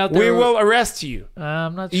yelling out there. We will arrest you.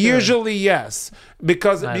 I'm not sure. Usually, yes,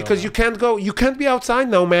 because you can't go. You can't be outside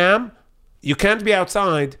now, ma'am. You can't be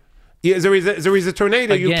outside. Yeah, there is a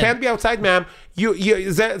tornado. Again. You can't be outside, ma'am.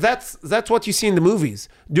 That's what you see in the movies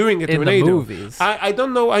during a tornado. In the movies. I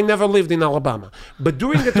don't know. I never lived in Alabama, but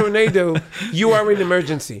during a tornado, you are in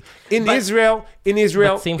emergency. In Israel,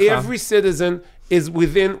 every citizen is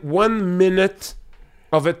within 1 minute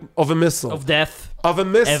of a missile, of death, of a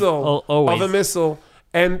missile,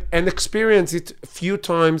 and experience it a few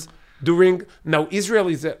times during. Now, Israel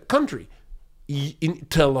is a country. In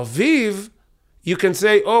Tel Aviv, you can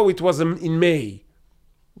say, "Oh, it was in May."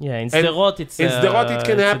 Yeah, in Sderot, it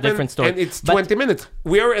can happen, a different story. and it's 20 minutes.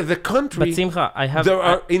 We are the country. But Simcha,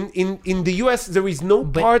 in the US, there is no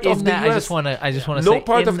part of the US. I just want to no say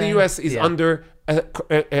part of the US is under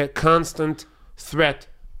a constant threat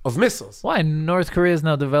of missiles. Why? North Korea is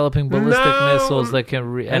now developing ballistic missiles that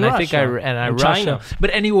can, and I think Russia. China. But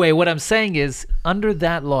anyway, what I'm saying is, under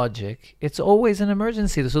that logic, it's always an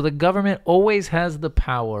emergency. So the government always has the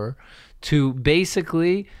power to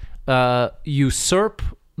basically usurp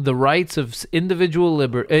the rights of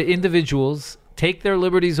individuals, take their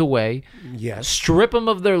liberties away, strip them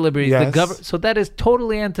of their liberties. Yes. So that is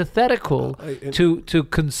totally antithetical to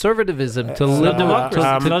conservatism, to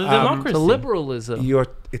liberalism.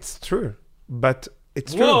 It's true, but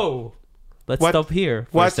it's true. Whoa! Let's stop here.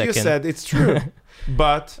 What you said, it's true,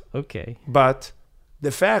 but okay. But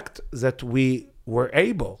the fact that we were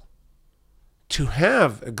able to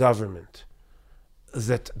have a government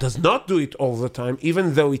that does not do it all the time,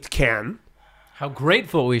 even though it can. How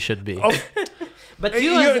grateful we should be. But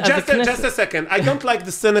you as just, a just a second. I don't like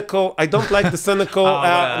the cynical. I don't like the cynical.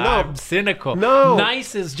 I'm cynical. No.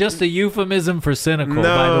 Nice is just a euphemism for cynical,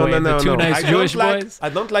 No, by the way. no, the two no. nice Jewish boys. I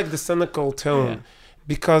don't like the cynical tone Yeah.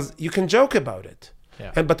 because you can joke about it.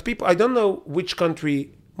 Yeah. But people, I don't know which country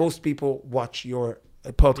most people watch your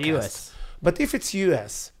podcast. The US. But if it's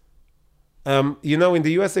US, in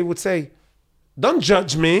the US they would say, "Don't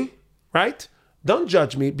judge me, right? Don't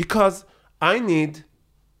judge me because I need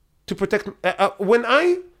to protect."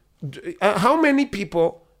 How many people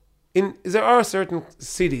there are certain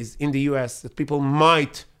cities in the US that people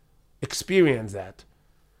might experience that,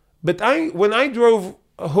 but when I drove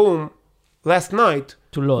home last night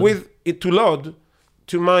To Lod. to Lod,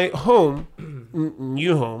 to my home,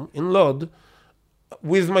 new home in Lod,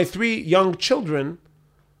 with my 3 young children,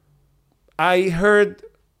 I heard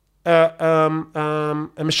a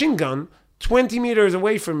machine gun 20 meters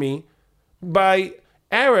away from me by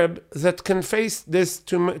Arab that can face this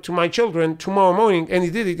to my children tomorrow morning, and he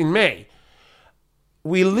did it in May.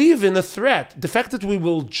 We live in a threat. The fact that we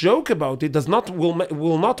will joke about it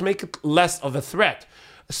will not make it less of a threat.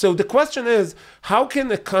 So the question is, how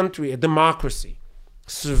can a country, a democracy,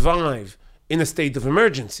 survive in a state of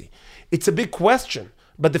emergency? It's a big question.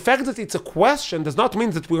 But the fact that it's a question does not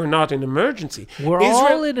mean that we are not in emergency. We're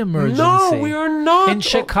all in emergency. No, we are not. In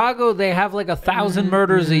Chicago, they have like 1,000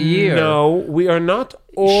 murders a year. No, we are not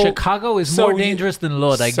all. Chicago is more dangerous than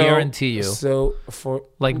Lod, I guarantee you. So for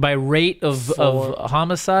Like by rate of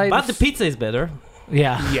homicides. But the pizza is better.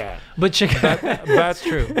 Yeah. yeah, But Chicago, but that's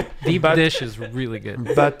true. Deep but- dish is really good.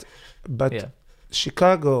 but Yeah.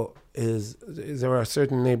 Chicago is, there are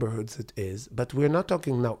certain neighborhoods it is, but we're not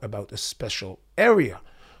talking now about a special area.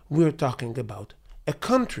 We're talking about a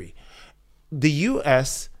country. The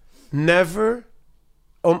U.S. never,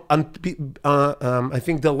 I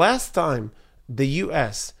think the last time the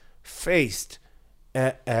U.S. faced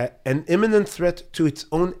an imminent threat to its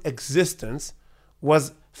own existence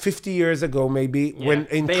was 50 years ago, maybe, when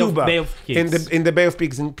in Cuba, in the Bay of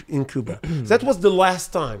Pigs in Cuba. That was the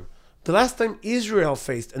last time. The last time Israel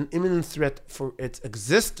faced an imminent threat for its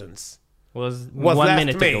existence Was 1 last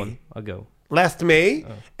minute May. ago. Last May,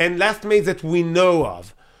 and last May that we know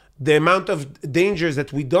of. The amount of dangers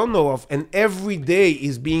that we don't know of, and every day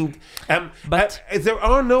is being. But- there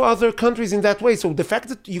are no other countries in that way. So the fact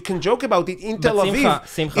that you can joke about it in Tel Aviv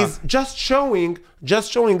Simcha. is just showing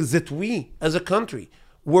that we, as a country,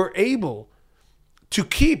 were able to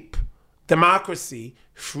keep democracy,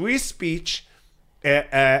 free speech,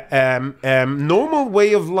 normal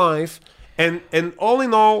way of life, and all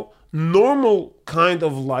in all, normal kind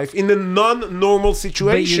of life in a non-normal But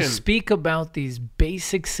situation. you speak about these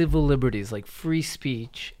basic civil liberties like free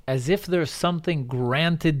speech as if there's something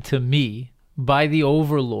granted to me by the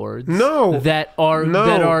overlords No. that are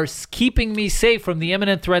keeping me safe from the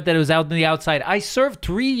imminent threat that was out in the outside. I served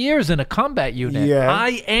 3 years in a combat unit. Yeah.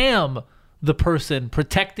 I am the person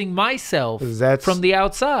protecting myself That's- from the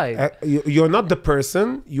outside. You're not the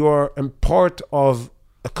person. You're a part of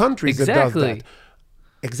a country that does Exactly. that.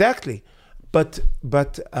 Exactly. But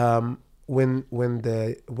when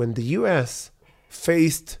the U.S.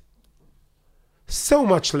 faced so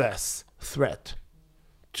much less threat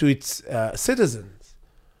to its citizens,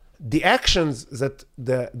 the actions that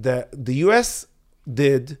the U.S.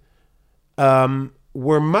 did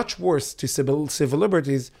were much worse to civil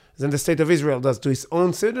liberties than the state of Israel does to its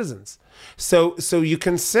own citizens. So you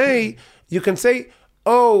can say,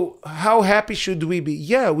 oh, how happy should we be?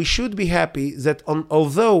 Yeah, we should be happy that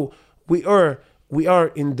although we are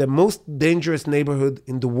in the most dangerous neighborhood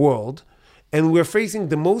in the world, and we're facing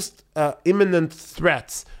the most imminent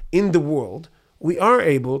threats in the world, we are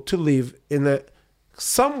able to live in a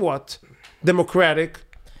somewhat democratic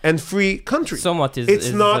and free country. Somewhat is. It's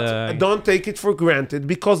not. Don't take it for granted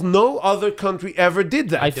because no other country ever did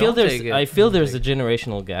that. I feel Don't take it. I feel there's a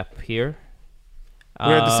generational gap here.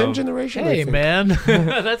 We're the same generation. I Hey, think. man.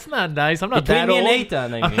 That's not nice. I'm not Bring that me an old.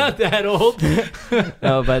 Eitan, I I'm mean. not that old.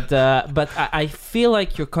 No, but I feel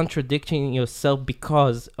like you're contradicting yourself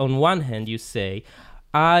because on one hand you say,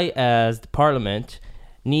 I as the parliament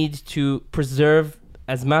need to preserve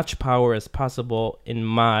as much power as possible in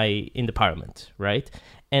the parliament, right?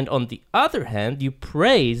 And on the other hand, you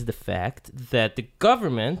praise the fact that the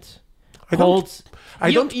government holds.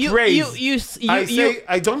 I don't praise.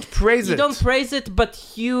 I don't praise You it. don't praise it, but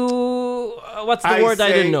what's the I word? I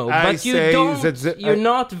say- don't know. I But you say don't. that You're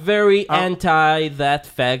not very anti that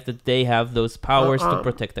fact that they have those powers to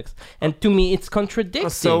protect us. And to me, it's contradicting.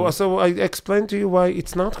 So I explained to you why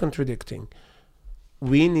it's not contradicting.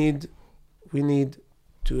 We need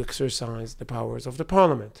to exercise the powers of the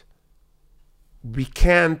parliament. we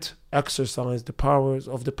can't exercise the powers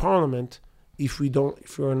of the parliament if we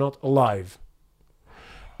are not alive.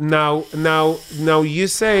 Now you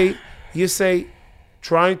say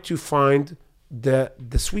try to find the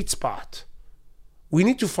sweet spot. We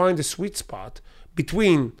need to find a sweet spot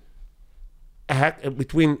between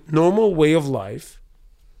normal way of life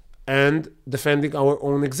and defending our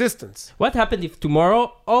own existence. What happened if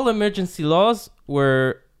tomorrow all emergency laws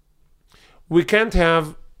were? We can't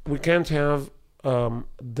have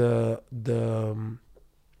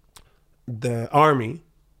the army.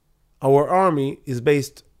 Our army is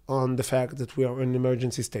based on the fact that we are in an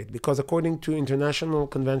emergency state, because according to international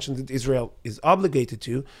conventions that Israel is obligated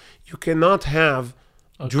to, you cannot have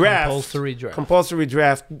A draft, compulsory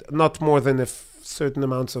draft. not more than certain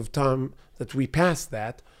amounts of time that we pass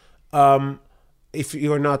that, if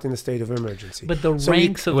you're not in a state of emergency. But the So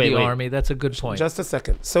ranks of the wait. army, that's a good point. Just a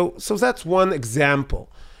second. So that's one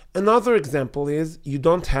example. Another example is you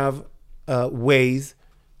don't have ways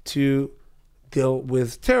to deal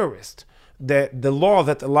with terrorists. The law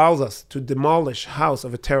that allows us to demolish house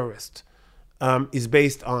of a terrorist is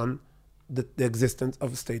based on the existence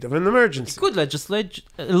of a state of an emergency. Could legislate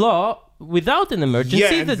a law without an emergency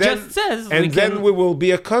and that then- just says and then we will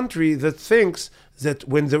be a country that thinks that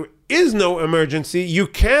when there is no emergency, you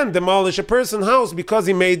can demolish a person's house because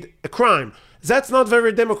he made a crime. That's not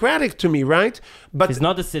very democratic to me, right? But he's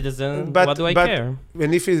not a citizen. but What do I but- care?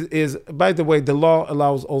 And if it is, by the way, the law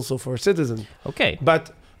allows also for citizens. Okay. But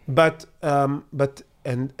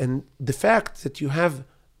the fact that you have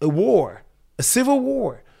a war, a civil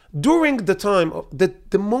war, during the time of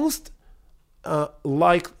the most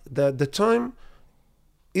the time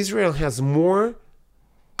Israel has more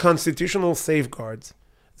constitutional safeguards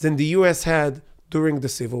than the U.S. had during the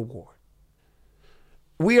Civil War.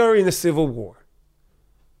 We are in a civil war.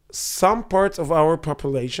 Some parts of our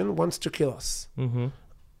population wants to kill us. Mm-hmm.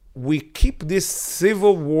 We keep this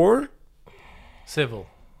civil war Civil.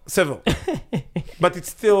 but it's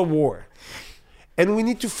still a war. And we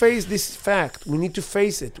need to face this fact. We need to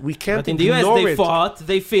face it. We can't But in the ignore US, they it. fought,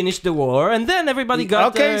 they finished the war, and then everybody got.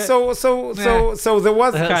 Okay, so there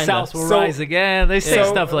was Kinda. South will So- rise again. They say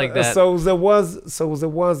stuff like that. So there was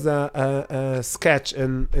a sketch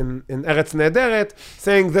in Eretz Nehederet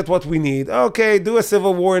saying that what we need. Okay, do a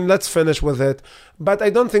civil war and let's finish with it. But I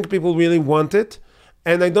don't think people really want it,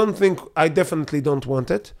 and I definitely don't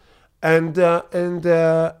want it,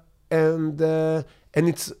 and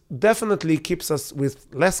it's definitely keeps us with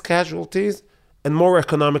less casualties and more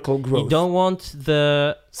economical growth. You don't want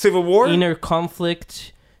the Civil war? inner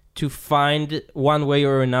conflict to find one way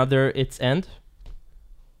or another its end.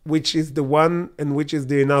 Which is the one and which is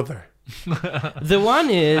the another? The one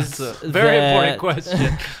is That's a very important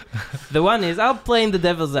question. The one is I'll play in the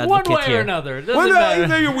devil's advocate One way here. or another. Doesn't Well, matter.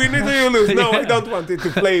 either you win, either you lose. No, I don't want it to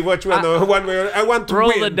play one way. I want to Roll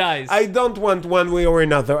win. the dice. I don't want one way or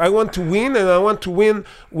another. I want to win, and I want to win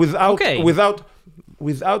without Okay.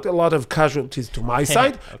 without a lot of casualties to my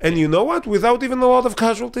side. And you know what? Without even a lot of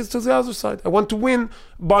casualties to the other side. I want to win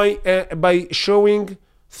by showing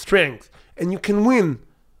strength, and you can win.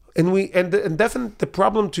 And definitely the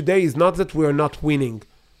problem today is not that we are not winning.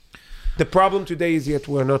 The problem today is yet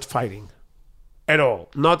we are not fighting at all.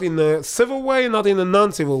 Not in a civil way, not in a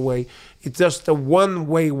non-civil way. It's just a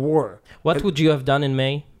one-way war. What would you have done in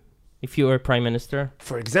May if you were prime minister?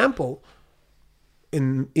 For example,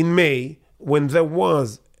 in May, when there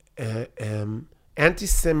was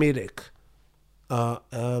anti-Semitic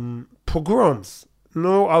pogroms,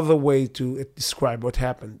 no other way to describe what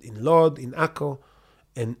happened in Lod, in Akko,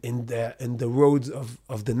 and in the roads of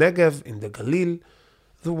the Negev, in the Galil,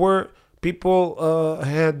 there were people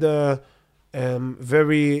had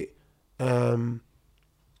very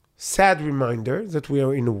sad reminder that we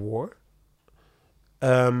are in a war,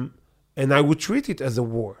 and I would treat it as a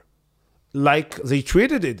war, like they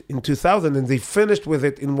treated it in 2000, and they finished with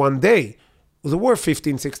it in one day. There were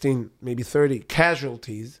 15, 16, maybe 30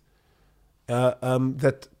 casualties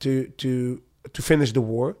that to finish the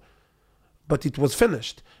war. But it was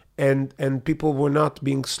finished, and people were not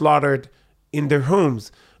being slaughtered in their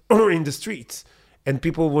homes or in the streets, and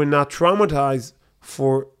people were not traumatized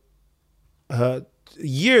for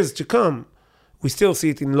years to come. We still see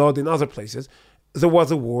it in Lod in other places. There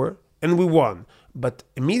was a war, and we won. But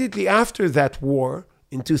immediately after that war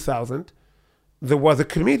in 2000, there was a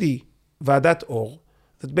committee, Vadat Or,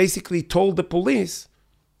 that basically told the police,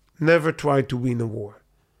 never try to win a war.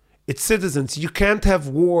 It's citizens. You can't have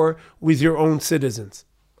war with your own citizens.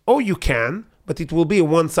 Or you can, but it will be a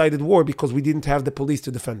one-sided war because we didn't have the police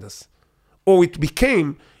to defend us. Or it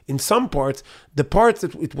became, in some parts, the parts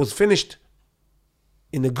that it was finished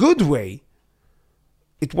in a good way,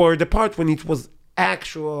 it were the part when it was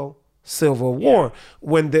actual civil war,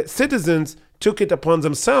 when the citizens took it upon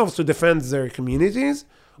themselves to defend their communities.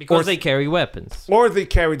 Because Or- they carry weapons. Or they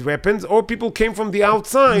carried weapons, or people came from the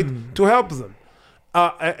outside to help them.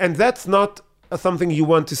 And that's not something you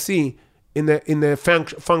want to see in a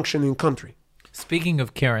functioning country. Speaking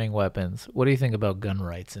of carrying weapons, what do you think about gun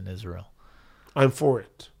rights in Israel? I'm for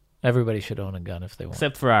it. Everybody should own a gun if they want.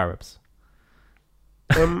 Except for Arabs.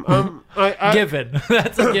 Given.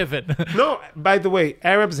 That's a given. No, by the way,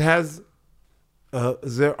 Arabs there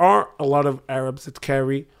are a lot of Arabs that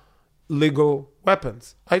carry legal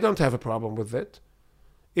weapons. I don't have a problem with it.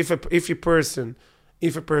 If a person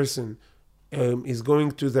is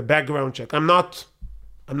going to the background check, I'm not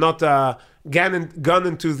a gun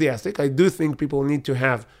enthusiastic. I do think people need to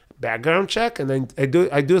have background check, and I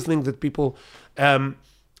do think that people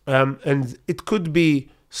and it could be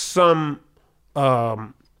some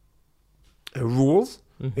rules.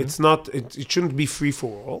 It's not. It shouldn't be free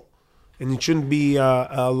for all, and it shouldn't be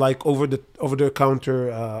like over the counter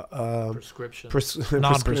Prescription.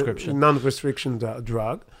 non-prescription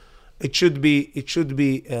drug. It should be.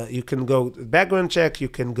 You can go background check. You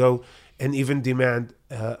can go and even demand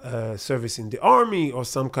service in the army or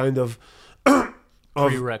some kind of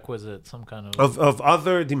Prerequisite, some kind of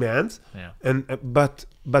other demands. Yeah. And but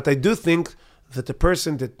I do think that the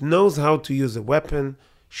person that knows how to use a weapon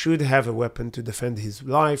should have a weapon to defend his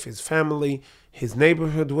life, his family, his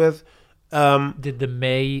neighborhood with. Did the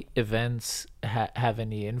May events have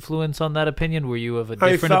any influence on that opinion? Were you of a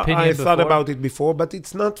different opinion I before? thought about it before, but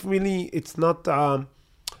it's not really. It's not.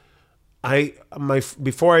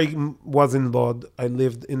 Before I was in Lod, I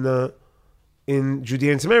lived in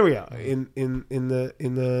Judea and Samaria, in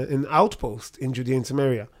outpost in Judea and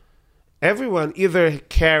Samaria. Everyone either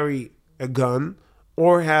carry a gun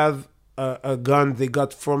or have a gun they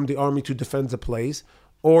got from the army to defend the place,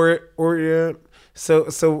 or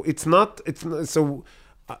so it's not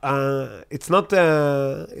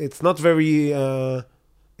very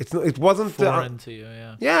it wasn't foreign to you,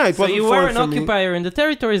 yeah. Yeah, it So wasn't you were foreign an for me. occupier in the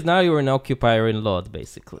territories, now you are an occupier in Lod,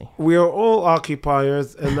 basically. We are all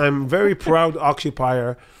occupiers, and I'm very proud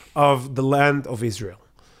occupier of the land of Israel.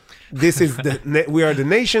 This is we are the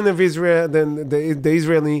nation of Israel. Then the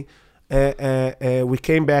Israeli. We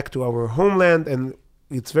came back to our homeland, and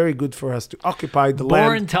it's very good for us to occupy the land.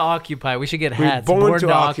 Born to occupy. We should get We're hats. Born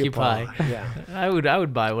to occupy. Yeah. I would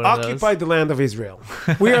buy one of those. Occupy the land of Israel.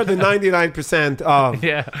 We are the 99% of.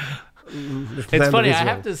 Yeah. the It's land of funny. I Israel.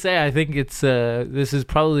 have to say, I think it's this is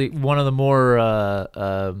probably one of the more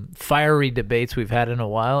fiery debates we've had in a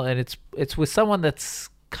while, and it's with someone that's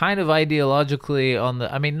kind of ideologically on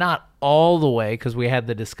the. I mean, not all the way, because we had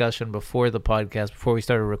the discussion before the podcast, before we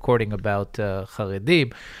started recording about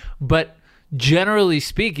Haredim, but generally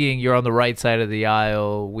speaking, you're on the right side of the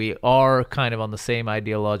aisle. We are kind of on the same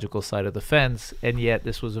ideological side of the fence, and yet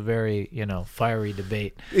this was a very, fiery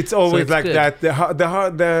debate. It's always it's like good. that.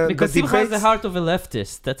 The Because the Simcha has the debates- heart of a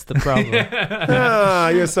leftist. That's the problem.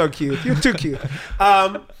 You're so cute. You're too cute.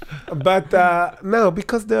 But no,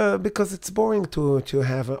 because it's boring to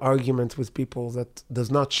have an argument with people that does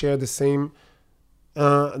not share the same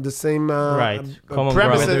Right. Common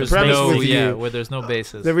premise, ground. premise with you. where there's no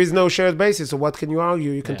basis. There is no shared basis. So what can you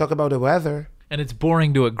argue? You can Yeah. talk about the weather. And it's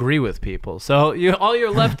boring to agree with people. So all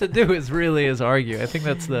you're left to do is argue. I think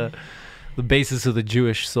that's the basis of the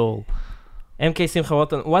Jewish soul. MK Simcha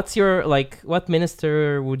Rotan, what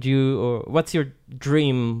minister would you, or what's your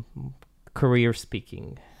dream career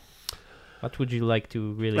speaking? What would you like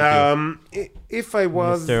to really do? If I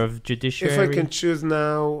was, Minister of Judiciary? if I can choose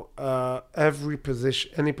now, every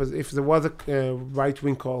position, if there was a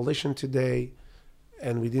right-wing coalition today,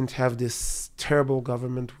 and we didn't have this terrible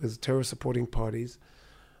government with terror-supporting parties,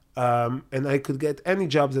 and I could get any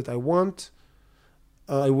job that I want,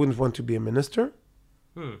 I wouldn't want to be a minister.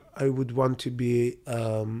 I would want to be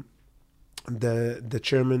the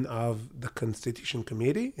chairman of the Constitution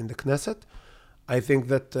Committee in the Knesset. I think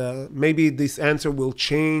that maybe this answer will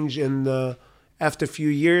change after a few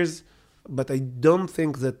years, but I don't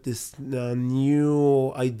think that this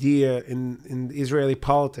new idea in Israeli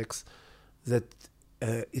politics that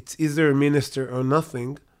it's either a minister or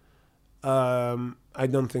nothing, I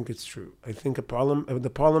don't think it's true. I think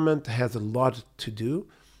the parliament has a lot to do.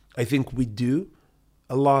 I think we do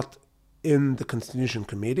a lot in the Constitution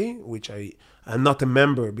Committee, which I'm not a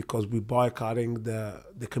member because we're boycotting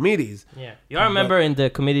the committees. Yeah, you are a member in the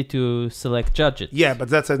committee to select judges. Yeah, but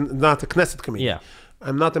that's not a Knesset committee. Yeah.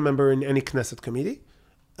 I'm not a member in any Knesset committee,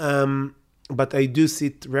 but I do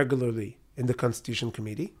sit regularly in the Constitution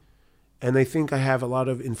Committee, and I think I have a lot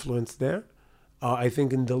of influence there. I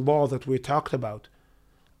think in the law that we talked about,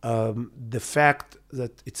 the fact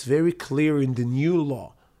that it's very clear in the new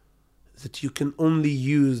law that you can only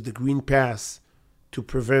use the green pass to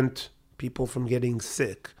prevent people from getting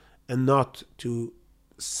sick and not to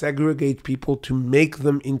segregate people to make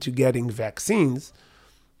them into getting vaccines.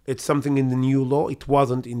 It's something in the new law. It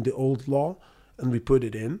wasn't in the old law, and we put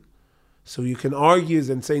it in. So you can argue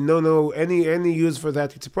and say, no, any use for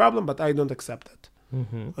that, it's a problem, but I don't accept it.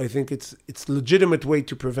 Mm-hmm. I think it's a legitimate way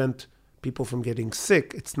to prevent people from getting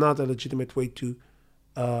sick. It's not a legitimate way to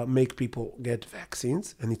make people get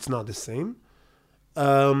vaccines, and it's not the same.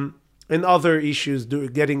 And other issues,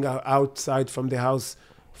 getting outside from the house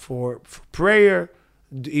for prayer,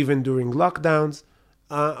 even during lockdowns,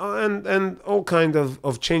 and all kind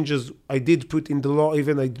of changes I did put in the law.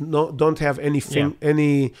 Even I don't have any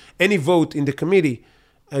vote in the committee.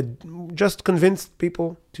 I just convinced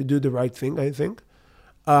people to do the right thing, I think.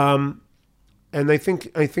 And I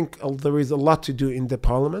think there is a lot to do in the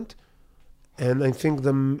parliament. And I think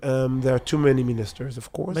there are too many ministers,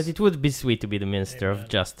 of course. But it would be sweet to be the Minister of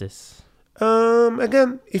Justice.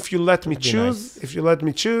 Again, if you let me choose, nice.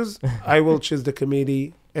 I will choose the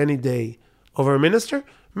committee any day over a minister.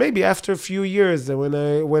 Maybe after a few years, when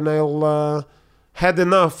I'll had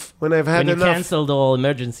enough, when I've had when you enough. cancelled all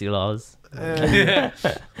emergency laws.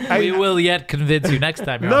 We will yet convince you next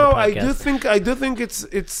time. You're No, on the I podcast. do think it's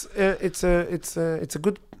a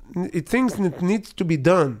good things that needs to be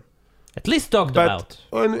done. At least talked about.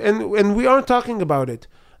 And we are talking about it,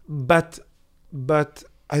 but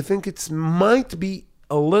I think it might be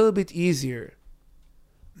a little bit easier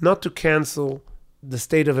not to cancel the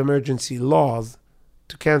state of emergency laws,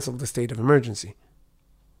 to cancel the state of emergency.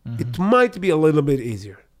 Mm-hmm. It might be a little bit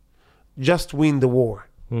easier. Just win the war.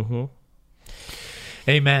 Mm-hmm.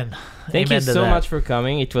 Amen. Thank Amen you to so that. much for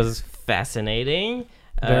coming. It was fascinating.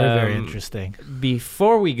 Very interesting.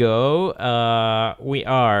 Before we go, we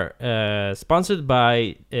are sponsored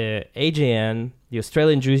by AJN, the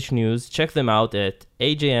Australian Jewish News. Check them out at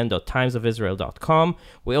ajn.timesofisrael.com.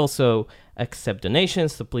 We also accept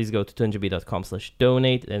donations, so please go to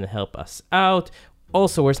tunjabi.com/donate and help us out.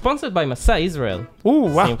 Also, we're sponsored by Masa Israel. Ooh,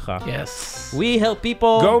 wow. Simcha. Yes. We help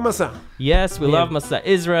people. Go Masa. Yes, we Yeah. love Masa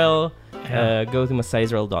Israel. Yeah. Go to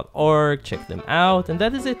masaisrael.org, check them out, and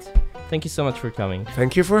that is it. Thank you so much for coming.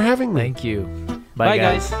 Thank you for having me. Thank you. Bye,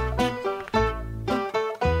 guys. guys.